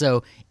 It's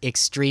also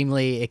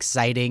extremely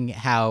exciting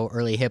how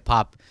early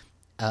hip-hop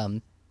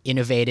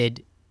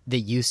innovated the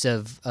use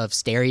of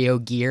stereo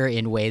gear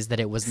in ways that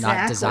it was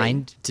not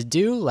designed to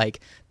do. Like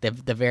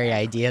the very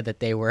idea that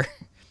they were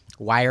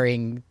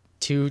wiring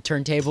two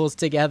turntables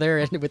together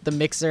and with the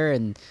mixer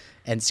and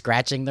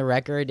scratching the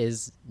record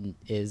is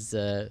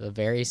a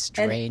very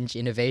strange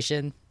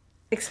innovation.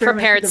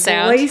 experiments Prepared with the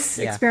sound. voice,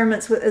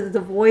 experiments with the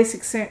voice,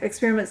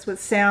 experiments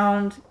with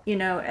sound,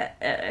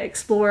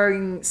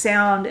 exploring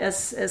sound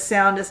as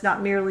sound as not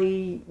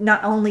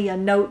only a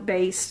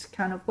note-based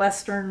kind of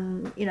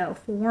Western,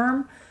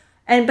 form.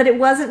 But it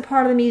wasn't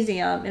part of the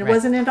museum. It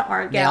wasn't in the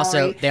art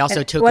gallery. They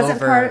also took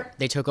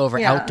over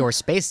outdoor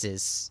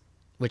spaces,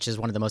 which is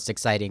one of the most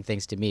exciting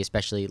things to me,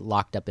 especially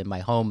locked up in my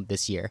home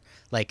this year.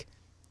 Like,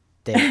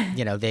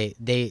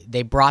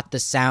 they brought the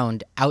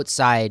sound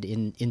outside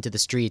into the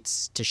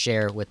streets to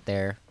share with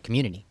their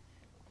community.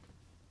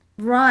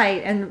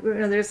 Right, and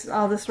there's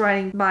all this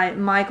writing by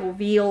Michael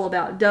Veal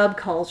about dub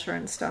culture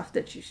and stuff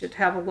that you should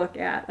have a look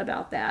at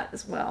about that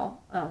as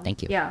well.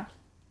 Thank you. Yeah.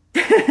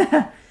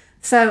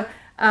 So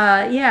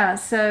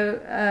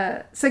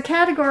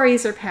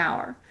categories are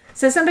power.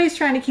 So somebody's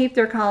trying to keep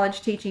their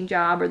college teaching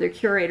job or their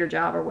curator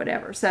job or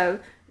whatever. So,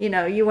 you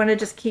want to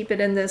just keep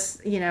it in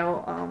this,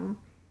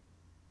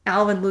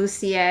 Alvin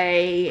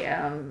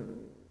Lucier,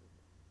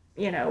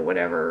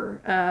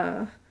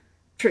 whatever,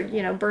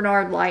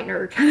 Bernard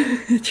Leitner kind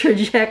of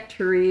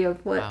trajectory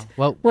of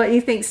what you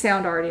think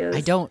sound art is.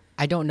 I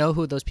don't know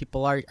who those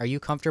people are. Are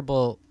you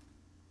comfortable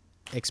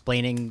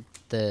explaining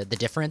the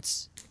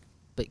difference?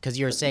 Because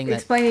you're saying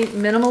explaining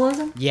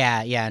minimalism.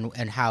 Yeah,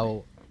 and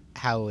how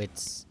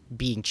it's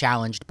being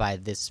challenged by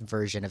this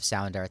version of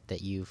sound art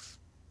that you've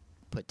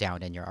put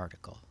down in your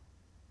article.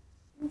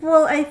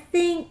 Well, I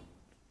think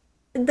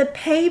the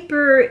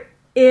paper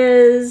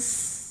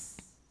is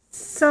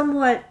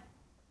somewhat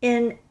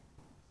in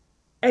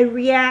a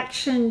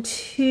reaction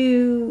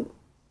to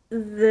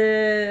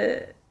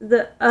the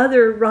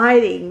other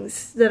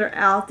writings that are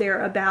out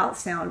there about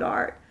sound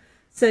art.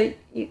 So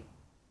you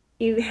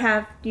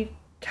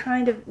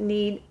kind of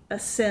need a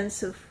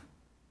sense of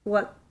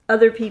what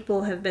other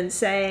people have been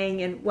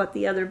saying and what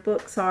the other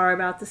books are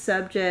about the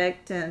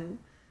subject, and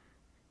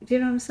do you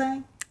know what I'm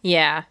saying?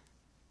 Yeah.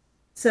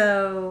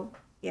 So,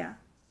 yeah.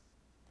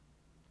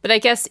 But I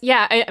guess,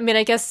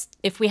 I guess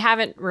if we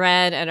haven't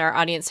read and our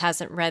audience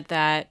hasn't read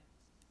that,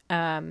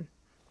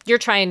 you're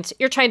trying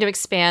to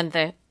expand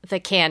the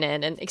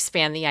canon and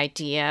expand the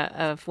idea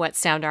of what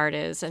sound art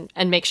is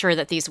and make sure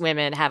that these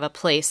women have a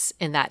place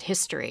in that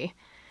history,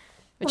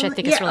 which I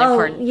think is really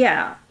important.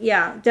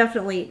 Yeah,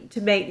 definitely,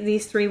 to make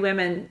these three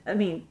women,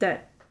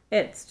 that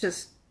it's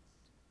just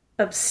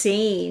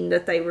obscene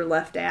that they were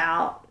left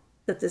out,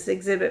 that this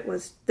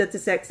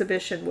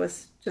exhibition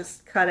was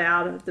just cut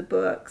out of the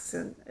books,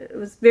 and it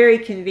was very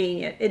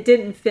convenient. It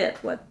didn't fit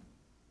what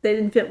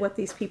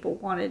these people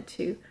wanted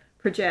to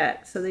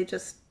project, so they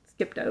just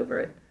skipped over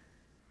it.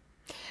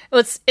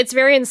 Well, it's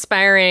very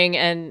inspiring,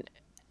 and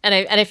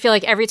I feel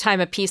like every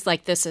time a piece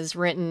like this is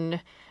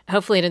written,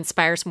 hopefully it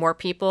inspires more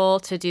people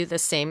to do the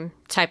same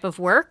type of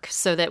work,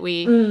 so that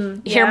we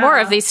hear more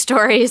of these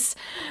stories.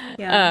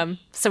 Yeah.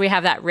 So we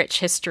have that rich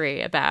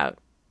history about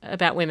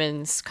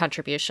women's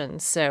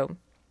contributions. So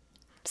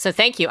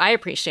thank you. I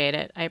appreciate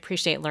it. I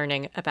appreciate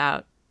learning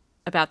about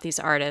these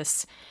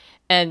artists.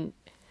 And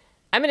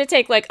I'm going to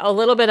take like a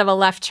little bit of a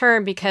left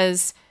turn,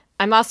 because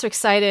I'm also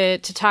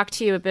excited to talk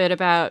to you a bit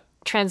about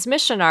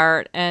transmission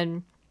art.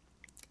 And,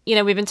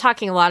 we've been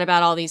talking a lot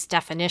about all these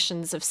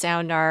definitions of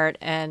sound art.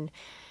 And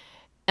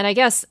I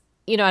guess,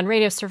 on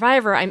Radio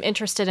Survivor, we are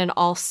interested in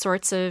all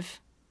sorts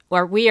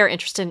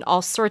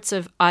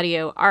of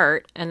audio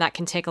art, and that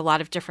can take a lot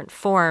of different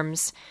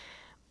forms,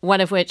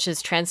 one of which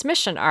is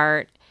transmission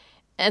art.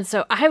 And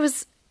so I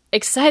was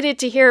excited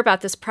to hear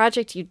about this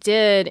project you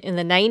did in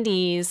the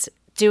 90s,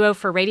 Duo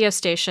for Radio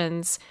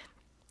Stations,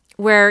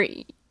 where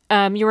you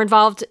were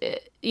involved.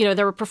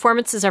 There were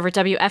performances over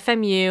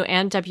WFMU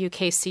and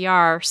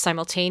WKCR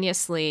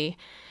simultaneously.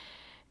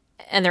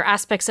 And there are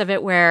aspects of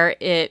it where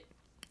it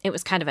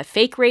was kind of a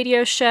fake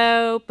radio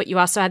show, but you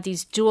also had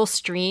these dual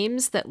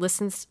streams that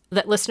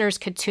listeners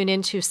could tune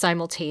into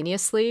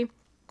simultaneously.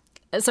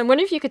 So I'm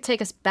wondering if you could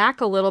take us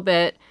back a little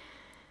bit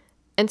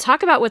and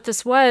talk about what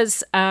this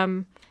was,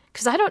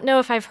 because I don't know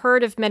if I've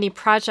heard of many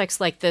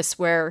projects like this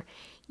where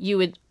you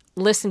would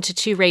listen to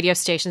two radio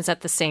stations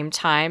at the same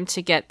time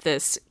to get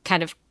this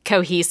kind of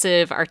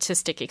cohesive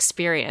artistic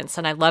experience,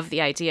 and I love the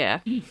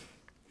idea.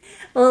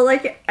 Well,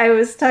 like I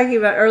was talking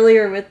about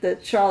earlier with the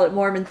Charlotte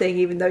Mormon thing,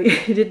 even though you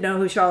didn't know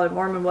who Charlotte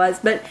Mormon was,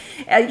 but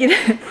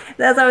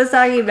as I was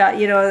talking about,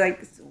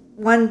 like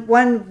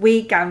one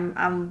week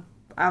I'm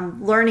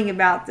learning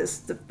about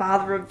the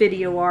father of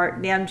video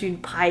art,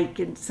 Namjoon Pike,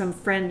 and some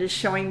friend is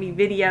showing me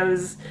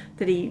videos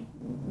that he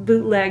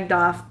bootlegged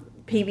off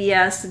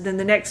PBS, and then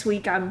the next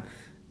week I'm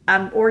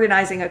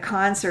organizing a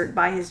concert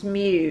by his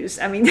muse.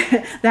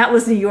 That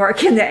was New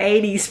York in the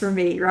 80s for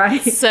me,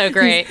 right? So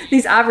great.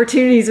 These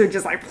opportunities are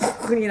just like,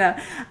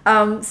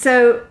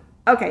 So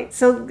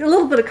a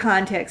little bit of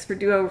context for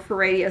Duo for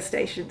Radio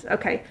Stations.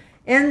 Okay.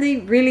 In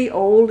the really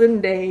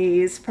olden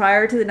days,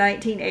 prior to the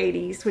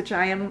 1980s, which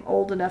I am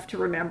old enough to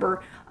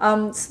remember,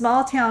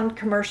 small town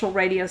commercial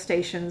radio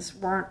stations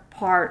weren't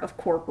part of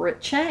corporate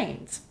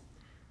chains.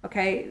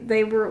 Okay,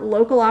 they were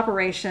local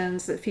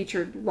operations that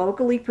featured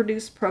locally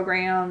produced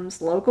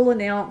programs, local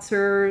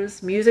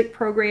announcers, music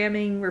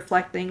programming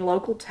reflecting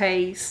local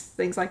tastes,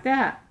 things like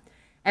that.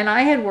 And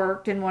I had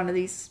worked in one of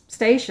these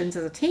stations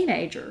as a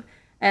teenager,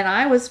 and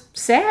I was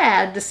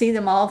sad to see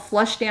them all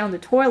flush down the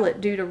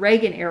toilet due to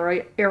Reagan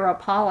era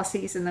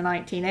policies in the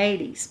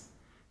 1980s.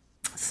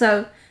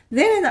 So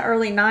then in the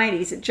early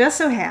 90s, it just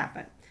so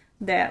happened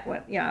that,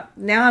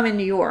 now I'm in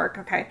New York,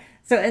 okay?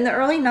 So in the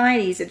early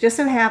 90s, it just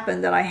so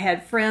happened that I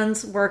had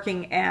friends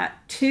working at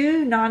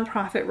two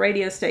nonprofit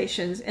radio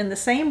stations in the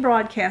same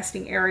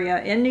broadcasting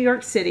area in New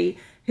York City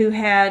who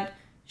had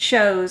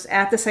shows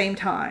at the same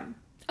time.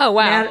 Oh,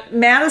 wow.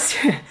 Matt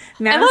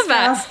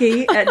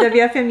Ostrowski at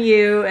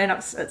WFMU and at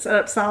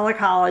Uppsala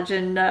College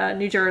in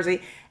New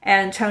Jersey,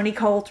 and Tony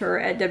Coulter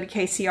at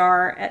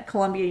WKCR at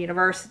Columbia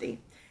University.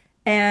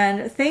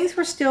 And things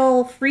were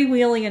still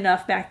freewheeling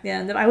enough back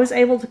then that I was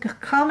able to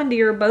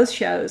commandeer both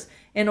shows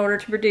in order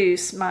to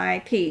produce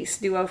my piece,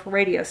 Duo for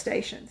Radio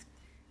Stations.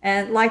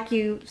 And like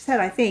you said,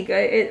 I think,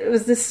 it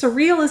was this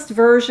surrealist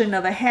version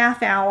of a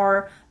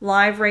half-hour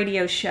live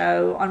radio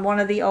show on one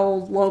of the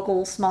old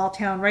local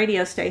small-town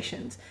radio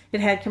stations.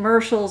 It had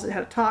commercials, it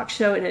had a talk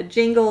show, it had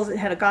jingles, it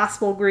had a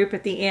gospel group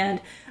at the end,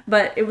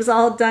 but it was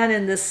all done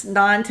in this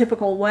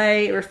non-typical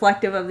way,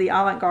 reflective of the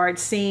avant-garde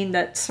scene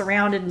that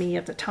surrounded me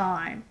at the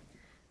time.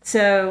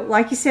 So,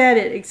 like you said,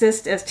 it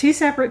exists as two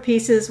separate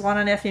pieces, one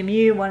on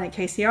FMU, one at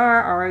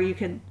KCR, or you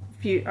could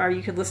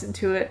listen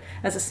to it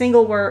as a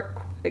single work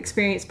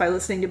experience by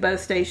listening to both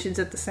stations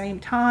at the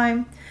same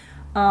time.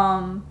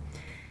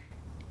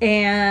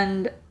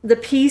 And the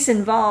piece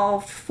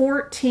involved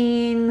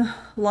 14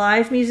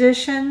 live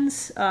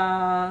musicians.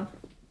 One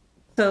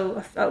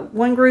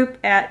group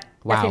at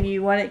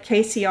FMU, one at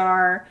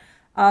KCR.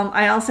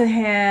 I also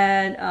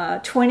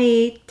had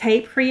 20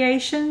 tape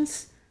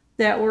creations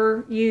that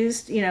were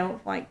used,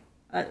 like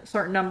a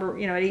certain number,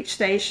 at each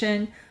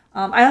station.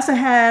 I also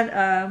had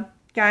a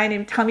guy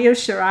named Tamio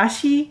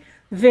Shirashi,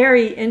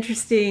 very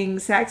interesting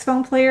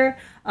saxophone player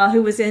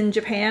who was in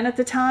Japan at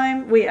the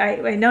time.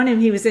 I known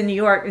him, he was in New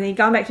York, and he'd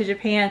gone back to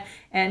Japan,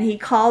 and he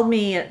called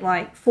me at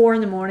like 4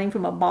 a.m.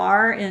 from a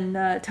bar in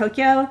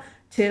Tokyo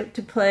to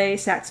play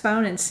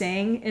saxophone and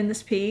sing in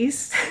this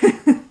piece.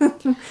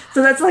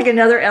 So that's like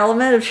another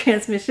element of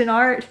transmission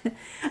art.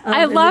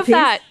 I love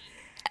that.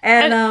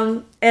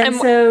 And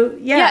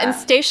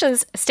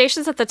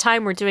stations at the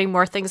time were doing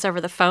more things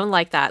over the phone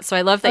like that. So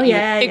I love that you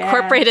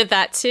incorporated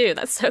that too.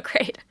 That's so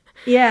great.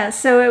 Yeah,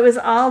 so it was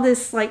all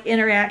this like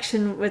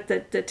interaction with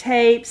the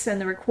tapes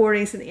and the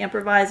recordings and the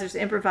improvisers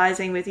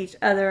improvising with each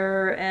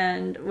other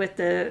and with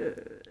the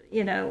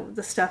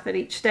stuff at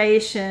each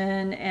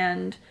station.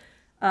 And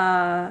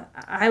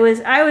I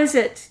was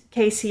at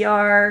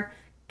KCR,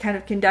 kind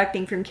of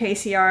conducting from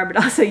KCR, but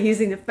also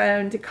using the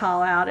phone to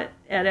call out at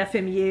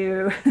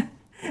FMU.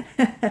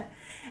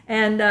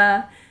 And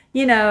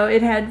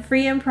it had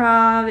free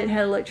improv, it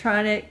had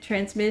electronic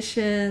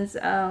transmissions.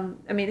 It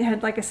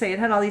had, like I say, it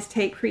had all these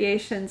tape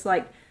creations,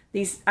 like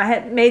these. I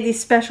had made these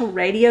special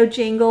radio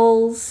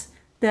jingles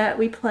that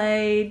we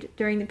played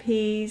during the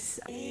piece.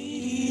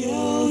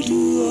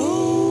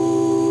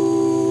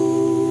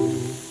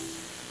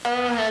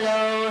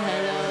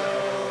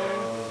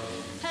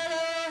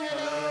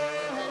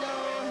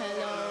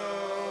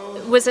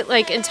 Was it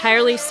like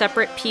entirely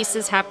separate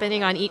pieces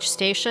happening on each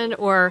station,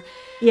 or?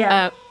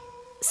 Yeah.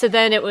 So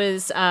then it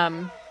was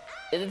the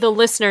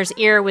listener's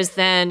ear was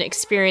then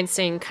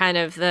experiencing kind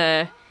of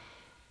the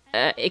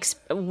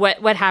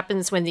what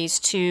happens when these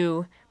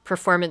two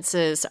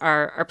performances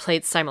are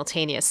played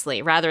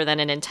simultaneously rather than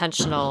an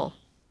intentional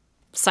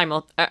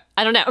I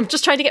don't know. I'm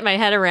just trying to get my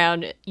head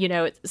around,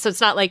 so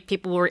it's not like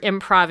people were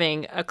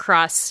improvising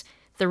across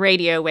the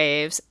radio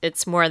waves.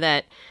 It's more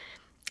that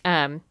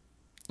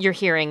you're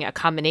hearing a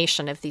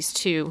combination of these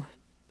two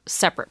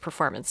separate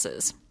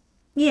performances.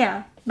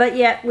 Yeah, but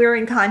yet we're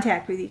in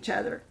contact with each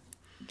other.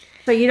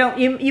 So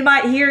you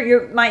might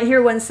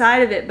hear one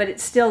side of it, but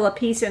it's still a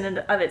piece in and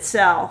of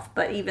itself.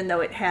 But even though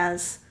it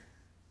has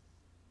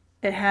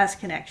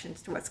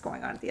connections to what's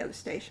going on at the other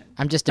station.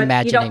 I'm just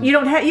imagining you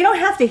don't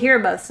have to hear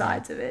both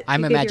sides of it.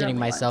 I'm imagining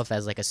myself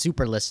as like a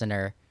super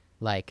listener,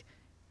 like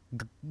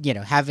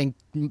having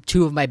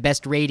two of my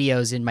best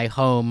radios in my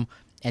home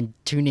and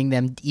tuning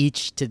them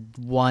each to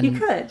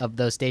one of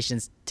those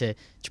stations to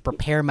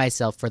prepare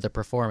myself for the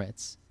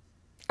performance.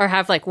 Or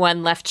have like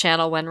one left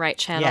channel, one right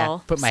channel.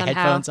 Yeah, put my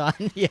headphones on.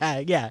 Yeah.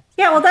 Yeah,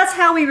 well, that's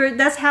how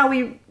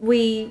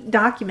we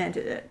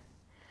documented it.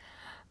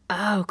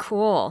 Oh,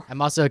 cool.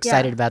 I'm also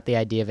excited about the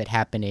idea of it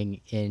happening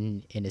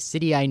in a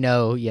city I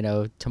know,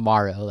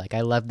 tomorrow. Like,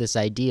 I love this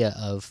idea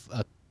of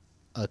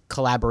a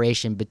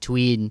collaboration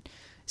between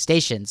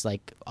stations.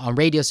 Like on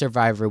Radio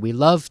Survivor, we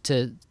love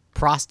to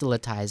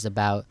proselytize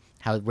about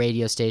how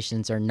radio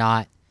stations are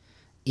not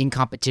in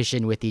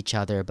competition with each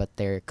other, but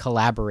they're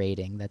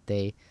collaborating,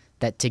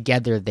 that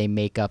together they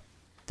make up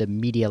the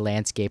media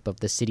landscape of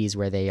the cities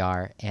where they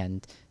are.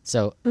 And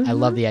so I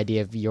love the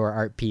idea of your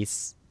art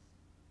piece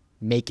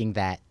making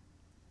that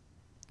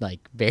like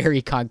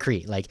very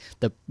concrete. Like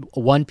the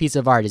one piece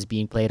of art is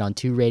being played on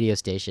 2 radio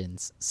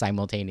stations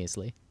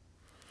simultaneously.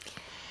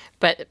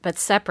 But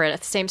separate at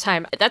the same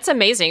time. That's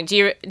amazing.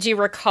 Do you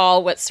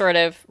recall what sort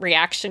of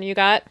reaction you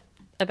got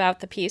about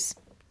the piece?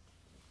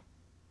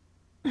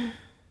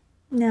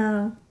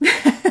 No.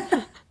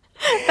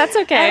 That's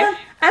okay.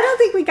 I don't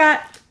think we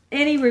got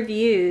any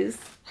reviews.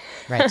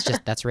 Right, it's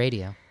just that's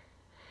radio.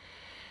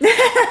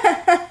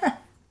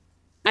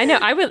 I know.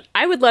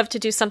 I would love to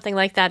do something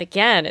like that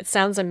again. It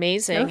sounds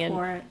amazing. Go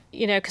for it.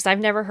 You know, because I've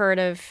never heard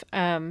of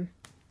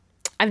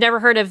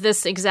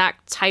this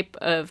exact type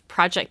of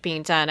project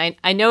being done.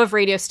 I know of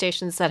radio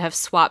stations that have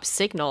swapped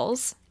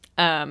signals.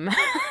 So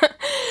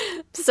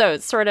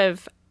it's sort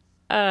of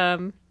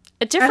a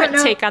different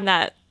take on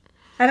that.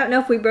 I don't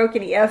know if we broke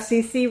any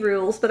FCC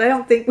rules, but I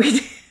don't think we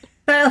did.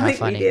 I don't think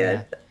we did.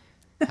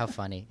 Yeah. How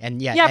funny. And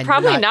yeah, and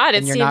probably not.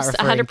 It seems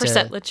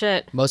 100%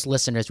 legit. Most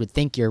listeners would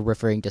think you're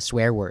referring to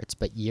swear words,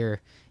 but you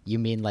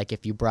mean like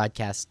if you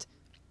broadcast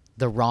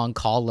the wrong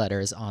call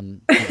letters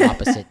on the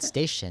opposite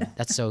station.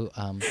 That's so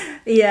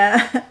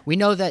yeah. We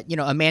know that,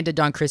 Amanda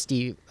Don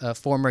Christie, a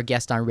former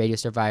guest on Radio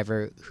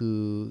Survivor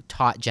who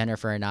taught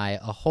Jennifer and I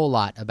a whole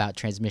lot about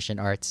transmission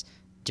arts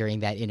during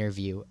that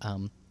interview,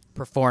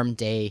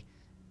 performed a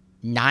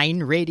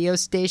 9 radio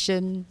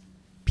station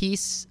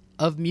piece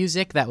of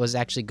music that was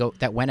actually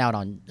that went out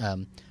on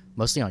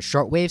mostly on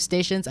shortwave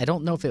stations. I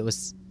don't know if it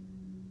was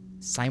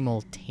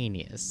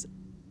simultaneous,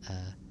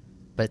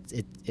 but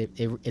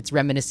it's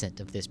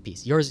reminiscent of this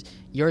piece. Yours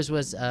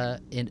was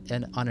in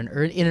an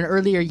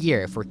earlier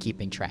year, if we're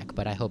keeping track,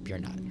 but I hope you're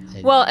not.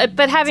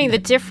 But having the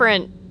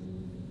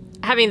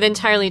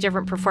entirely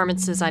different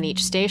performances on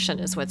each station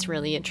is what's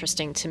really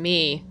interesting to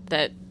me,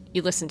 that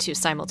you listen to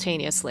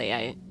simultaneously.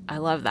 I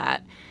love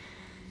that.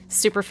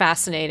 Super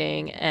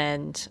fascinating.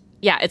 And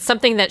yeah, it's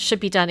something that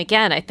should be done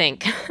again, I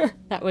think.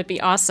 That would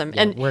be awesome.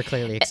 Yeah, and we're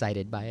clearly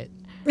excited by it.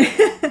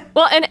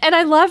 Well, and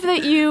I love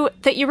that you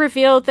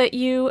revealed that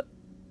you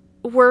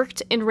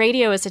worked in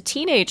radio as a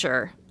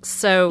teenager.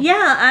 So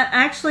yeah, I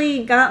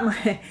actually got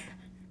my,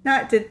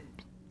 not to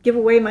give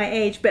away my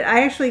age, but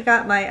I actually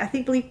got my, I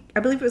believe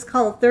it was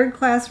called a 3rd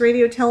class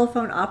radio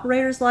telephone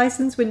operator's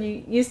license, when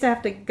you used to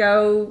have to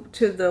go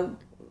to the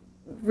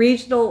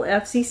regional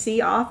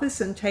FCC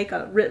office and take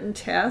a written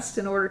test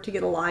in order to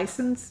get a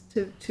license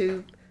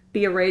to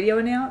be a radio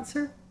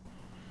announcer.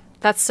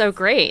 That's so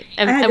great.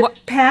 And I had to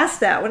pass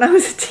that when I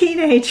was a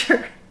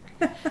teenager.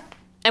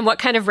 And what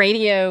kind of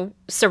radio?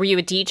 So were you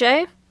a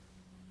DJ?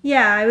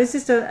 Yeah, I was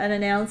just an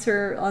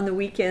announcer on the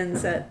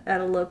weekends at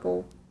a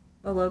local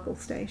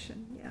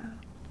station. Yeah.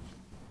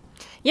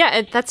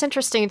 Yeah, that's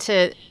interesting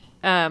to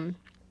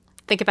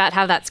think about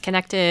how that's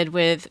connected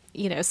with,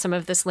 some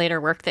of this later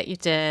work that you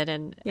did,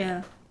 and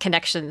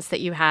connections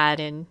that you had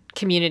in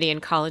community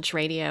and college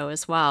radio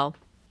as well.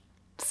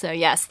 So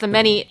yes, the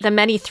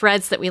many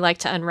threads that we like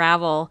to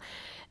unravel.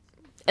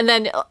 And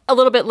then a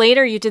little bit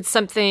later, you did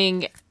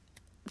something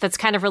that's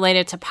kind of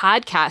related to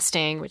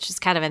podcasting, which is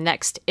kind of a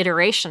next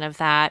iteration of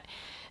that.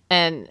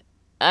 And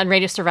on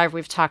Radio Survivor,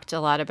 we've talked a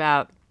lot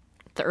about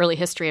the early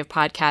history of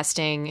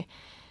podcasting,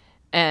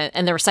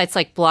 and there were sites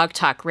like Blog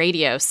Talk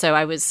Radio. So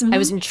I was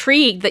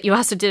intrigued that you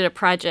also did a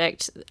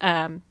project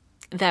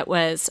that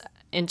was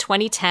in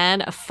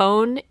 2010, a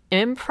phone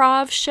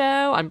improv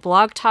show on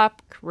Blog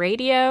Talk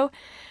Radio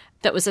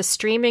that was a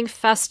streaming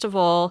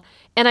festival.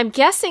 And I'm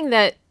guessing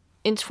that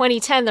in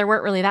 2010, there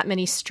weren't really that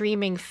many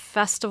streaming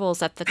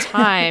festivals at the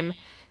time.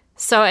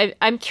 So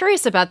I'm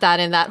curious about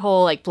that, in that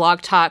whole like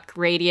Blog Talk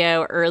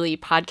Radio, early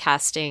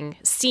podcasting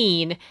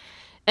scene.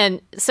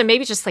 And so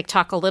maybe just like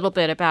talk a little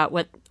bit about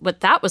what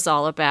that was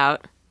all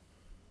about.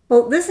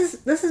 Well, this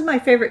is my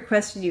favorite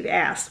question you've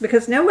asked,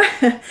 because no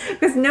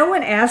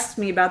one asked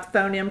me about the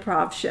phone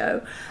improv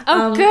show.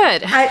 Oh,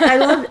 good.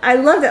 I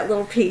love that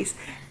little piece.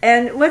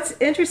 And what's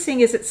interesting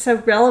is it's so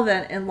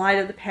relevant in light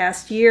of the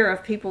past year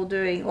of people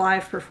doing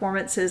live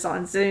performances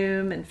on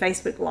Zoom and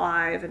Facebook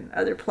Live and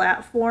other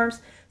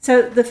platforms.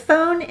 So the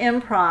phone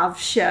improv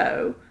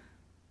show,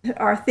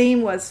 our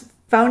theme was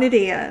phone it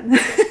in.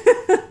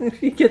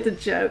 If you get the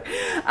joke.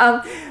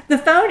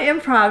 The phone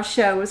improv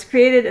show was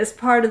created as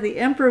part of the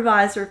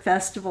Improviser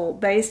Festival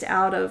based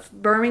out of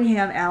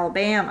Birmingham,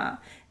 Alabama.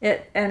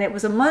 It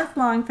was a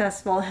month-long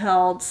festival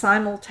held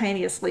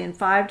simultaneously in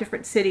 5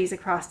 different cities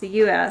across the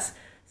U.S.,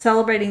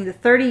 celebrating the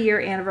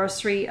 30-year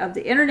anniversary of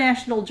the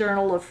International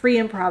Journal of Free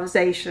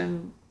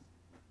Improvisation,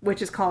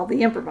 which is called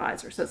the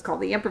Improviser. So it's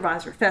called the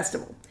Improviser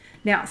Festival.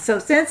 Now, so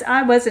since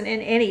I wasn't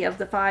in any of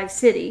the 5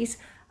 cities,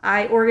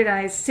 I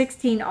organized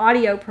 16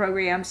 audio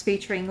programs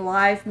featuring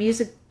live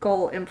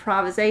musical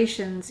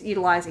improvisations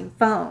utilizing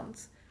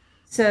phones.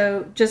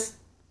 So this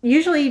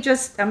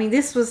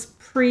was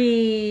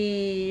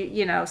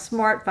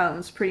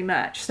smartphones pretty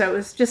much. So it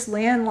was just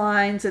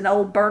landlines and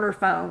old burner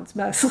phones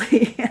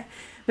mostly.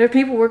 There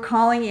people were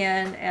calling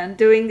in and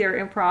doing their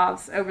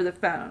improvs over the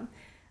phone.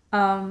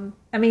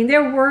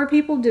 There were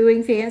people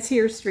doing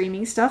fancier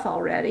streaming stuff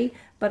already,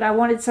 but I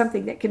wanted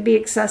something that could be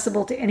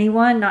accessible to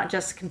anyone, not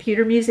just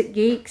computer music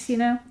geeks,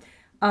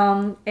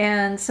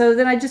 And so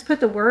then I just put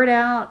the word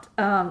out.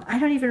 I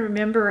don't even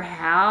remember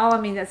how.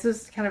 I mean, this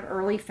was kind of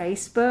early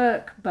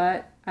Facebook,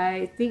 but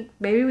I think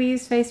maybe we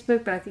used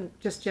Facebook, but I think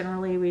just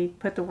generally we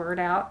put the word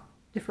out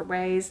different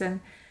ways, and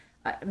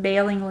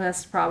mailing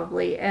list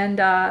probably. And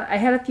I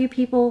had a few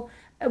people.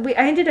 I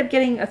ended up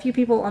getting a few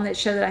people on that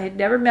show that I had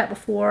never met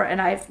before,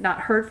 and I've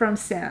not heard from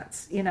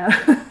since.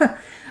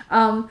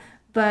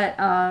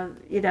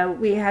 But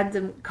we had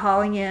them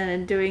calling in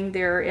and doing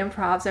their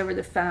improvs over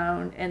the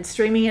phone and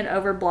streaming it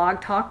over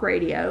Blog Talk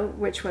Radio,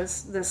 which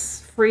was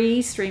this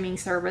free streaming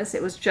service.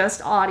 It was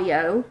just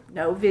audio,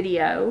 no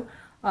video.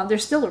 They're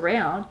still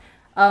around.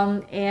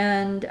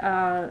 And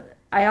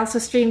I also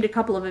streamed a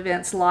couple of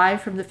events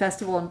live from the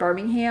festival in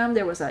Birmingham.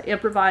 There was an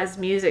improvised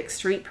music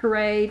street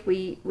parade.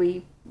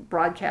 We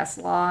broadcast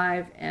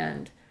live,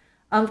 and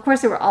of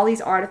course there were all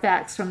these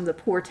artifacts from the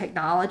poor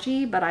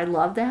technology, but I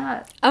love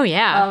that. Oh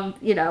yeah.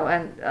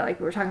 And like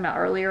we were talking about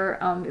earlier,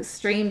 it's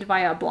streamed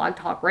via Blog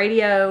Talk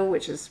Radio,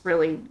 which is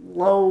really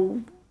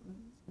low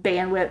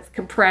bandwidth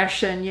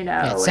compression.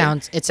 Yeah, it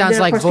sounds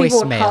like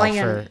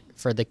voicemail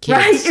for the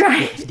kids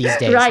these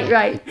days.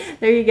 Right.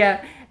 There you go.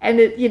 And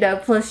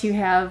plus you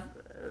have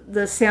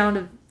the sound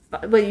of,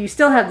 well, you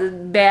still have the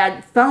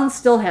bad phones.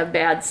 Still have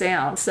bad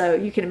sound, so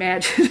you can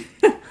imagine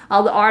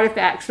all the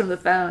artifacts from the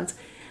phones.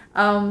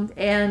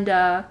 And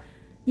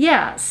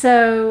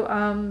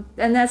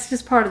that's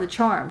just part of the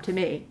charm to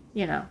me.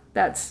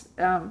 That's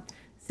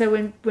so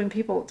when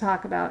people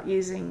talk about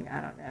using,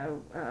 I don't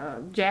know,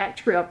 Jack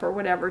Trip or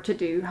whatever to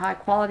do high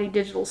quality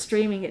digital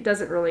streaming, it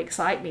doesn't really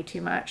excite me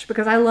too much,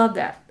 because I love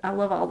that. I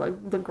love all the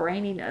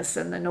graininess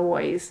and the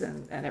noise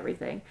and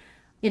everything.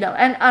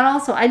 And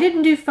also I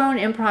didn't do phone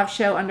improv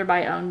show under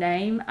my own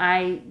name.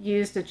 I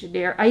used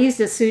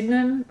a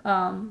pseudonym.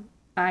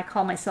 I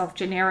call myself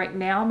Generic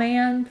Now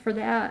Man for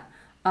that.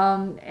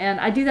 And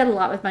I do that a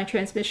lot with my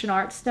transmission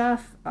art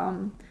stuff,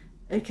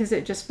 because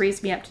it just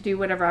frees me up to do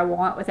whatever I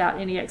want without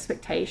any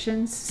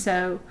expectations.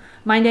 So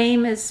my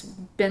name has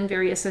been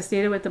very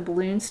associated with the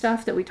balloon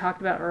stuff that we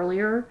talked about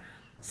earlier.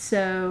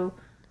 So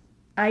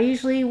I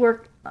usually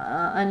work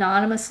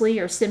anonymously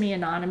or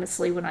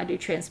semi-anonymously when I do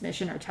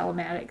transmission or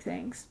telematic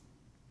things.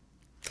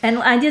 And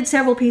I did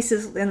several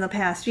pieces in the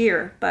past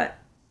year, but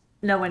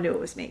no one knew it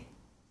was me.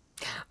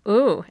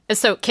 Ooh.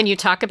 So can you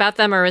talk about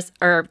them,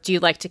 or do you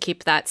like to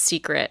keep that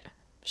secret?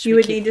 You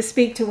would need to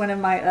speak to one of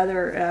my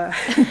other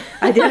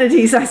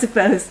identities, I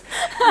suppose.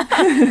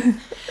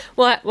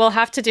 Well, we'll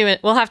have to do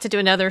it. We'll have to do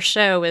another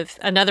show with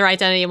another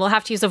identity, and we'll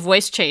have to use a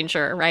voice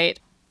changer, right?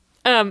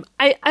 I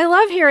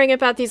love hearing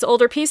about these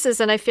older pieces,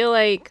 and I feel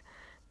like,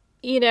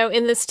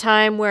 in this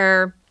time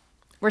where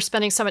we're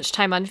spending so much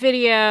time on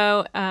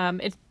video,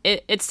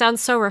 it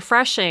sounds so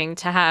refreshing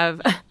to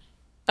have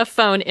a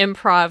phone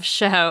improv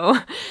show,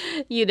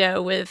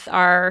 with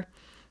our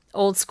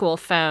old school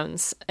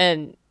phones.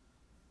 And,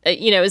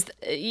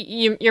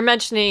 you're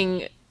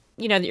mentioning,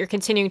 that you're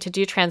continuing to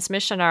do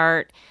transmission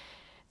art.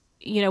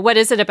 What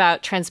is it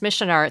about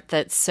transmission art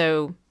that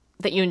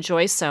you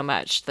enjoy so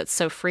much, that's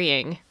so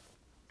freeing?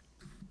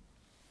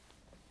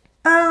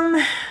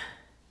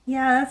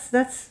 Yeah,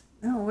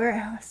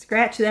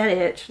 scratch that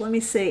itch. Let me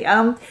see.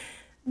 I've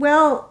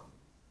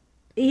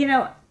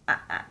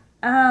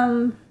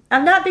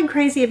not been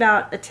crazy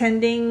about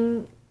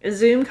attending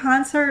Zoom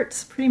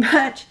concerts, pretty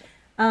much.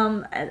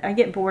 I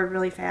get bored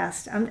really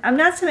fast. I'm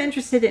not so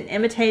interested in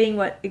imitating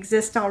what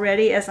exists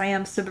already as I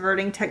am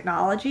subverting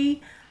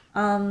technology,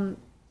 though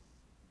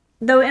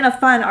in a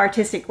fun,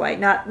 artistic way,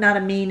 not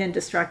a mean and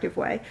destructive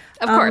way.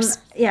 Of course.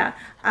 Yeah.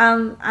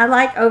 I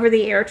like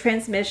over-the-air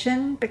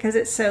transmission because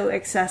it's so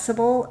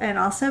accessible, and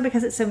also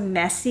because it's so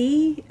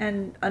messy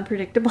and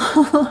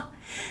unpredictable.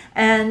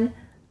 And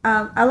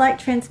I like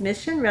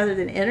transmission rather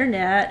than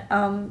internet.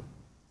 I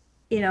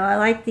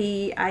like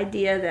the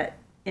idea that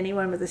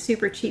anyone with a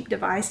super cheap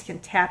device can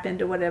tap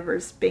into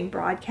whatever's being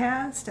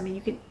broadcast. I mean,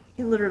 you can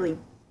literally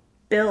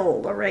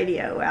build a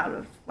radio out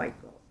of like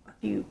a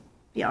few,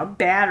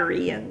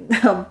 battery and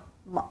a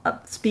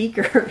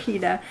speaker.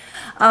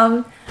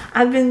 I've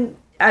been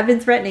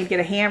threatening to get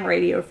a ham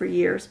radio for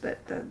years, but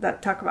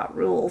that talk about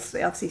rules, the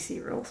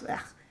FCC rules.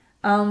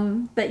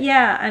 But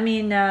yeah, I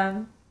mean,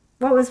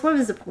 what was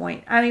the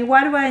point? I mean,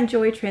 why do I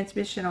enjoy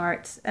transmission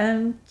arts?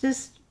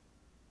 Just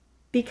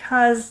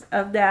because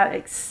of that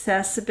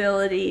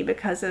accessibility,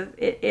 because of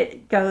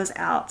it goes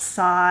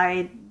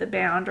outside the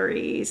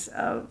boundaries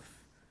of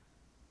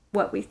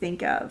what we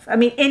think of. I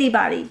mean,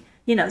 anybody,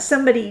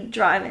 somebody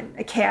driving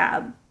a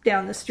cab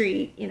down the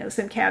street,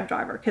 some cab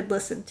driver could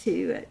listen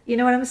to it. You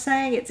know what I'm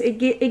saying?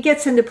 It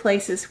gets into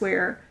places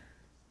where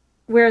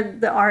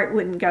the art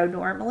wouldn't go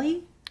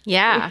normally.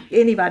 Yeah.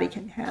 Anybody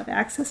can have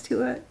access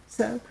to it.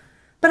 So,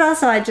 but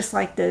also I just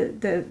like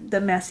the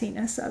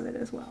messiness of it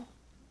as well.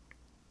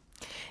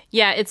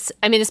 Yeah, it's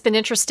been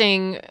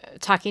interesting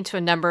talking to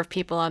a number of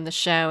people on the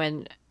show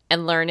and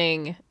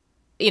learning,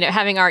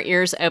 having our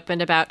ears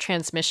opened about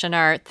transmission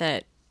art,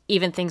 that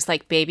even things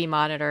like baby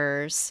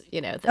monitors,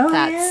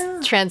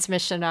 that's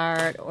transmission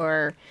art,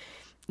 or,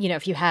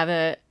 if you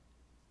have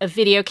a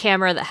video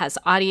camera that has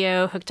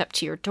audio hooked up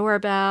to your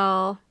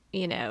doorbell.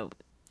 You know,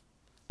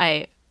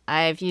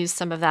 I've used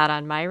some of that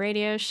on my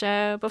radio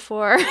show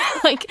before,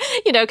 like,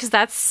 you know,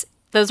 because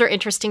those are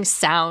interesting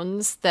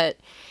sounds that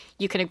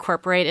you can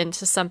incorporate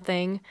into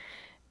something.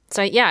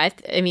 So yeah,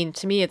 I mean,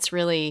 to me, it's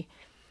really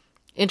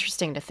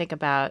interesting to think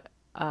about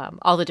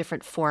all the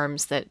different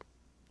forms that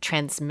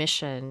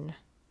transmission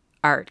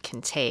art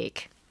can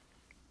take.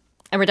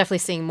 And we're definitely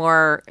seeing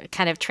more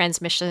kind of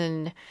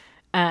transmission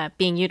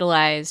being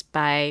utilized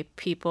by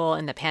people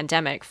in the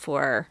pandemic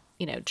for,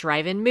 you know,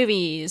 drive-in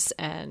movies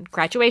and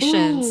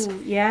graduations.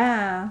 Ooh,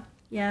 yeah.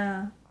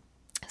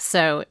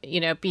 So,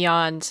 you know,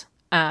 beyond,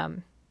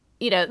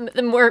 you know,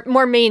 the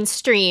more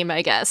mainstream,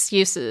 I guess,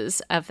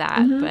 uses of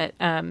that.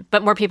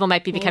 But more people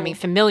might be becoming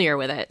familiar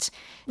with it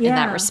in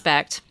that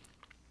respect.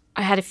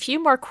 I had a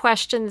few more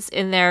questions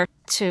in there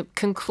to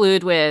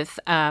conclude with.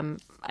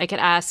 I could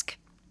ask,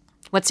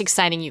 what's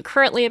exciting you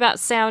currently about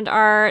sound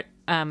art?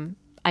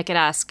 I could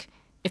ask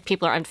if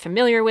people are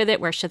unfamiliar with it,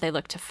 where should they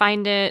look to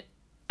find it?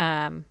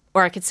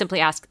 Or I could simply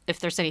ask if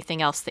there's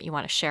anything else that you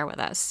want to share with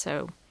us.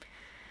 So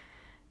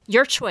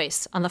your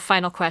choice on the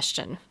final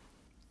question.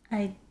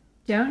 I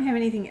don't have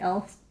anything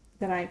else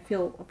that I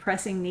feel a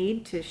pressing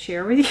need to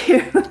share with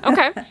you.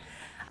 Okay.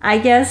 I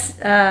guess,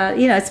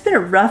 you know, it's been a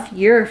rough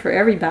year for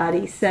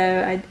everybody. So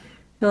I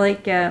feel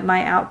like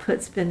my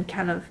output's been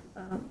kind of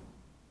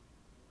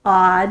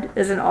odd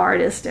as an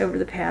artist over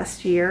the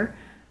past year.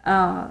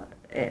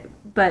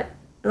 But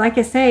like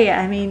I say,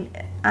 I mean,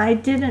 I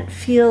didn't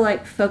feel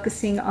like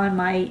focusing on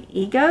my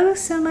ego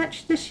so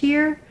much this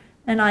year.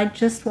 And I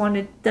just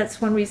wanted, that's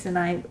one reason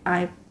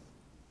I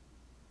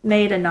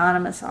made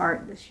anonymous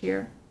art this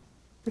year.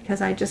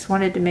 Because I just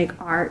wanted to make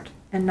art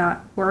and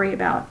not worry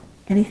about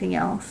anything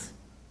else.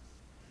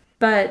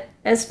 But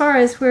as far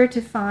as where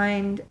to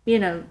find, you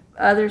know,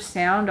 other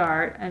sound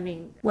art, I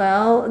mean,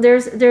 well,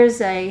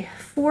 there's a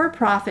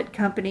for-profit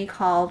company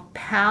called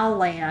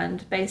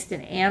Powland based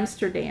in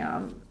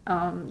Amsterdam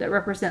that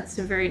represents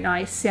some very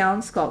nice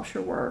sound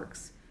sculpture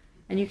works.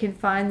 And you can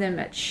find them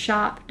at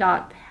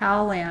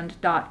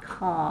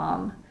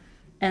shop.powland.com.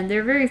 And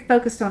they're very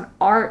focused on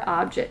art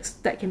objects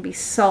that can be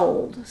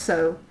sold.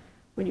 So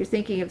when you're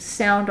thinking of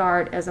sound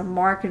art as a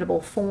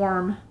marketable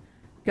form,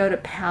 go to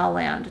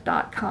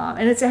powland.com.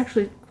 And it's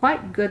actually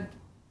quite good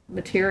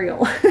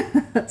material.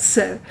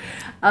 So,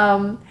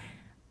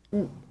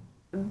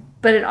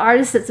 but an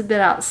artist that's a bit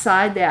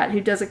outside that,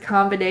 who does a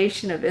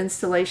combination of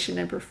installation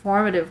and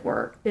performative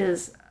work,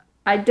 is,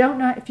 I don't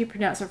know if you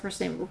pronounce her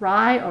first name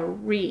Rai or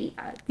Ri.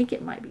 I think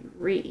it might be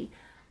Ri.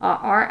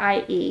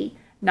 R-I-E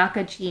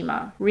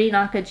Nakajima. Ri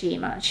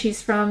Nakajima.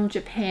 She's from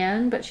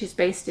Japan, but she's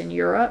based in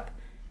Europe.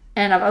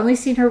 And I've only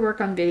seen her work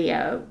on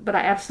video, but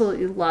I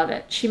absolutely love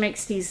it. She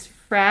makes these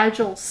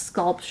fragile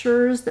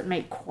sculptures that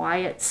make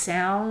quiet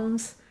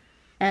sounds.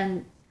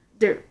 And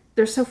they're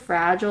so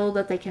fragile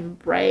that they can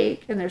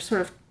break, and they're sort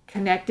of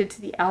connected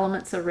to the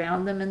elements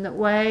around them in that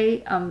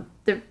way.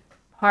 They're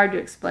hard to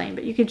explain,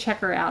 but you can check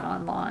her out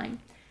online.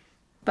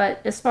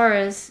 But as far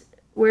as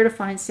where to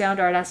find sound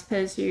art, I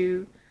suppose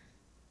you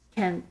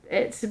can,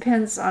 it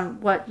depends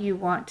on what you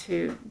want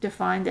to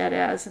define that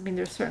as. I mean,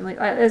 there's certainly,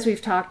 as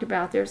we've talked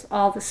about, there's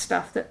all the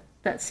stuff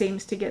that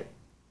seems to get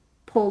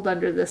pulled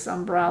under this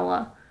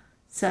umbrella.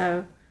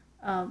 So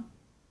kind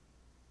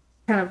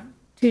of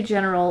too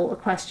general a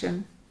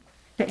question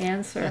to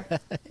answer.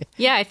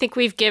 Yeah, I think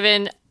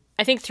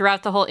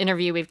throughout the whole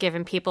interview, we've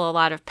given people a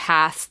lot of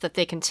paths that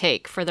they can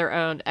take for their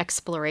own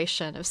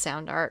exploration of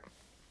sound art.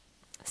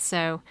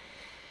 So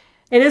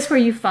it is where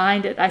you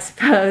find it, I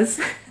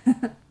suppose.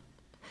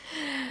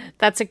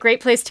 That's a great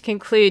place to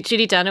conclude.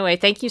 Judy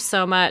Dunaway, thank you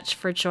so much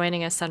for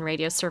joining us on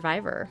Radio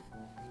Survivor.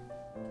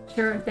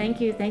 Sure, thank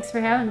you. Thanks for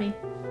having me.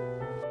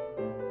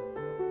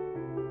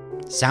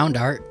 Sound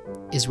art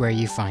is where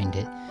you find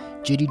it.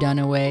 Judy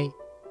Dunaway,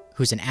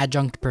 who's an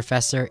adjunct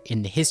professor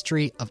in the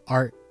History of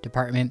Art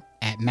department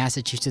at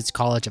Massachusetts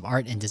College of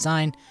Art and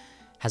Design,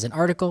 has an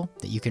article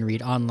that you can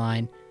read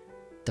online,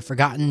 The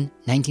Forgotten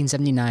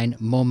 1979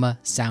 MoMA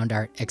Sound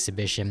Art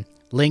Exhibition.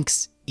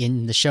 Links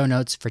in the show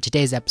notes for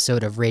today's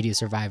episode of Radio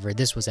Survivor.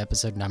 This was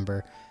episode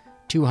number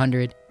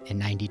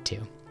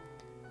 292.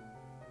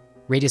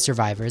 Radio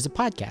Survivor is a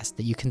podcast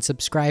that you can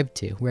subscribe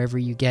to wherever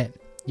you get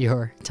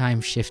your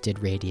time-shifted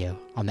radio,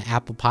 on the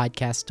Apple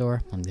Podcast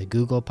Store, on the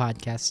Google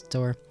Podcast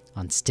Store,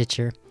 on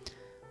Stitcher,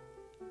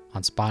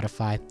 on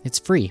Spotify. It's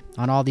free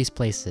on all these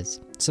places.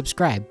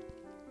 Subscribe.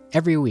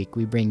 Every week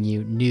we bring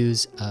you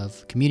news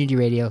of community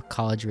radio,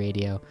 college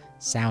radio,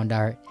 sound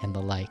art, and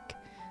the like.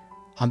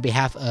 On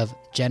behalf of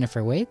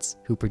Jennifer Waits,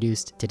 who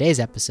produced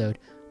today's episode,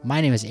 my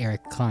name is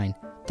Eric Klein.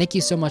 Thank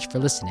you so much for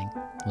listening.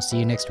 We'll see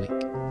you next week.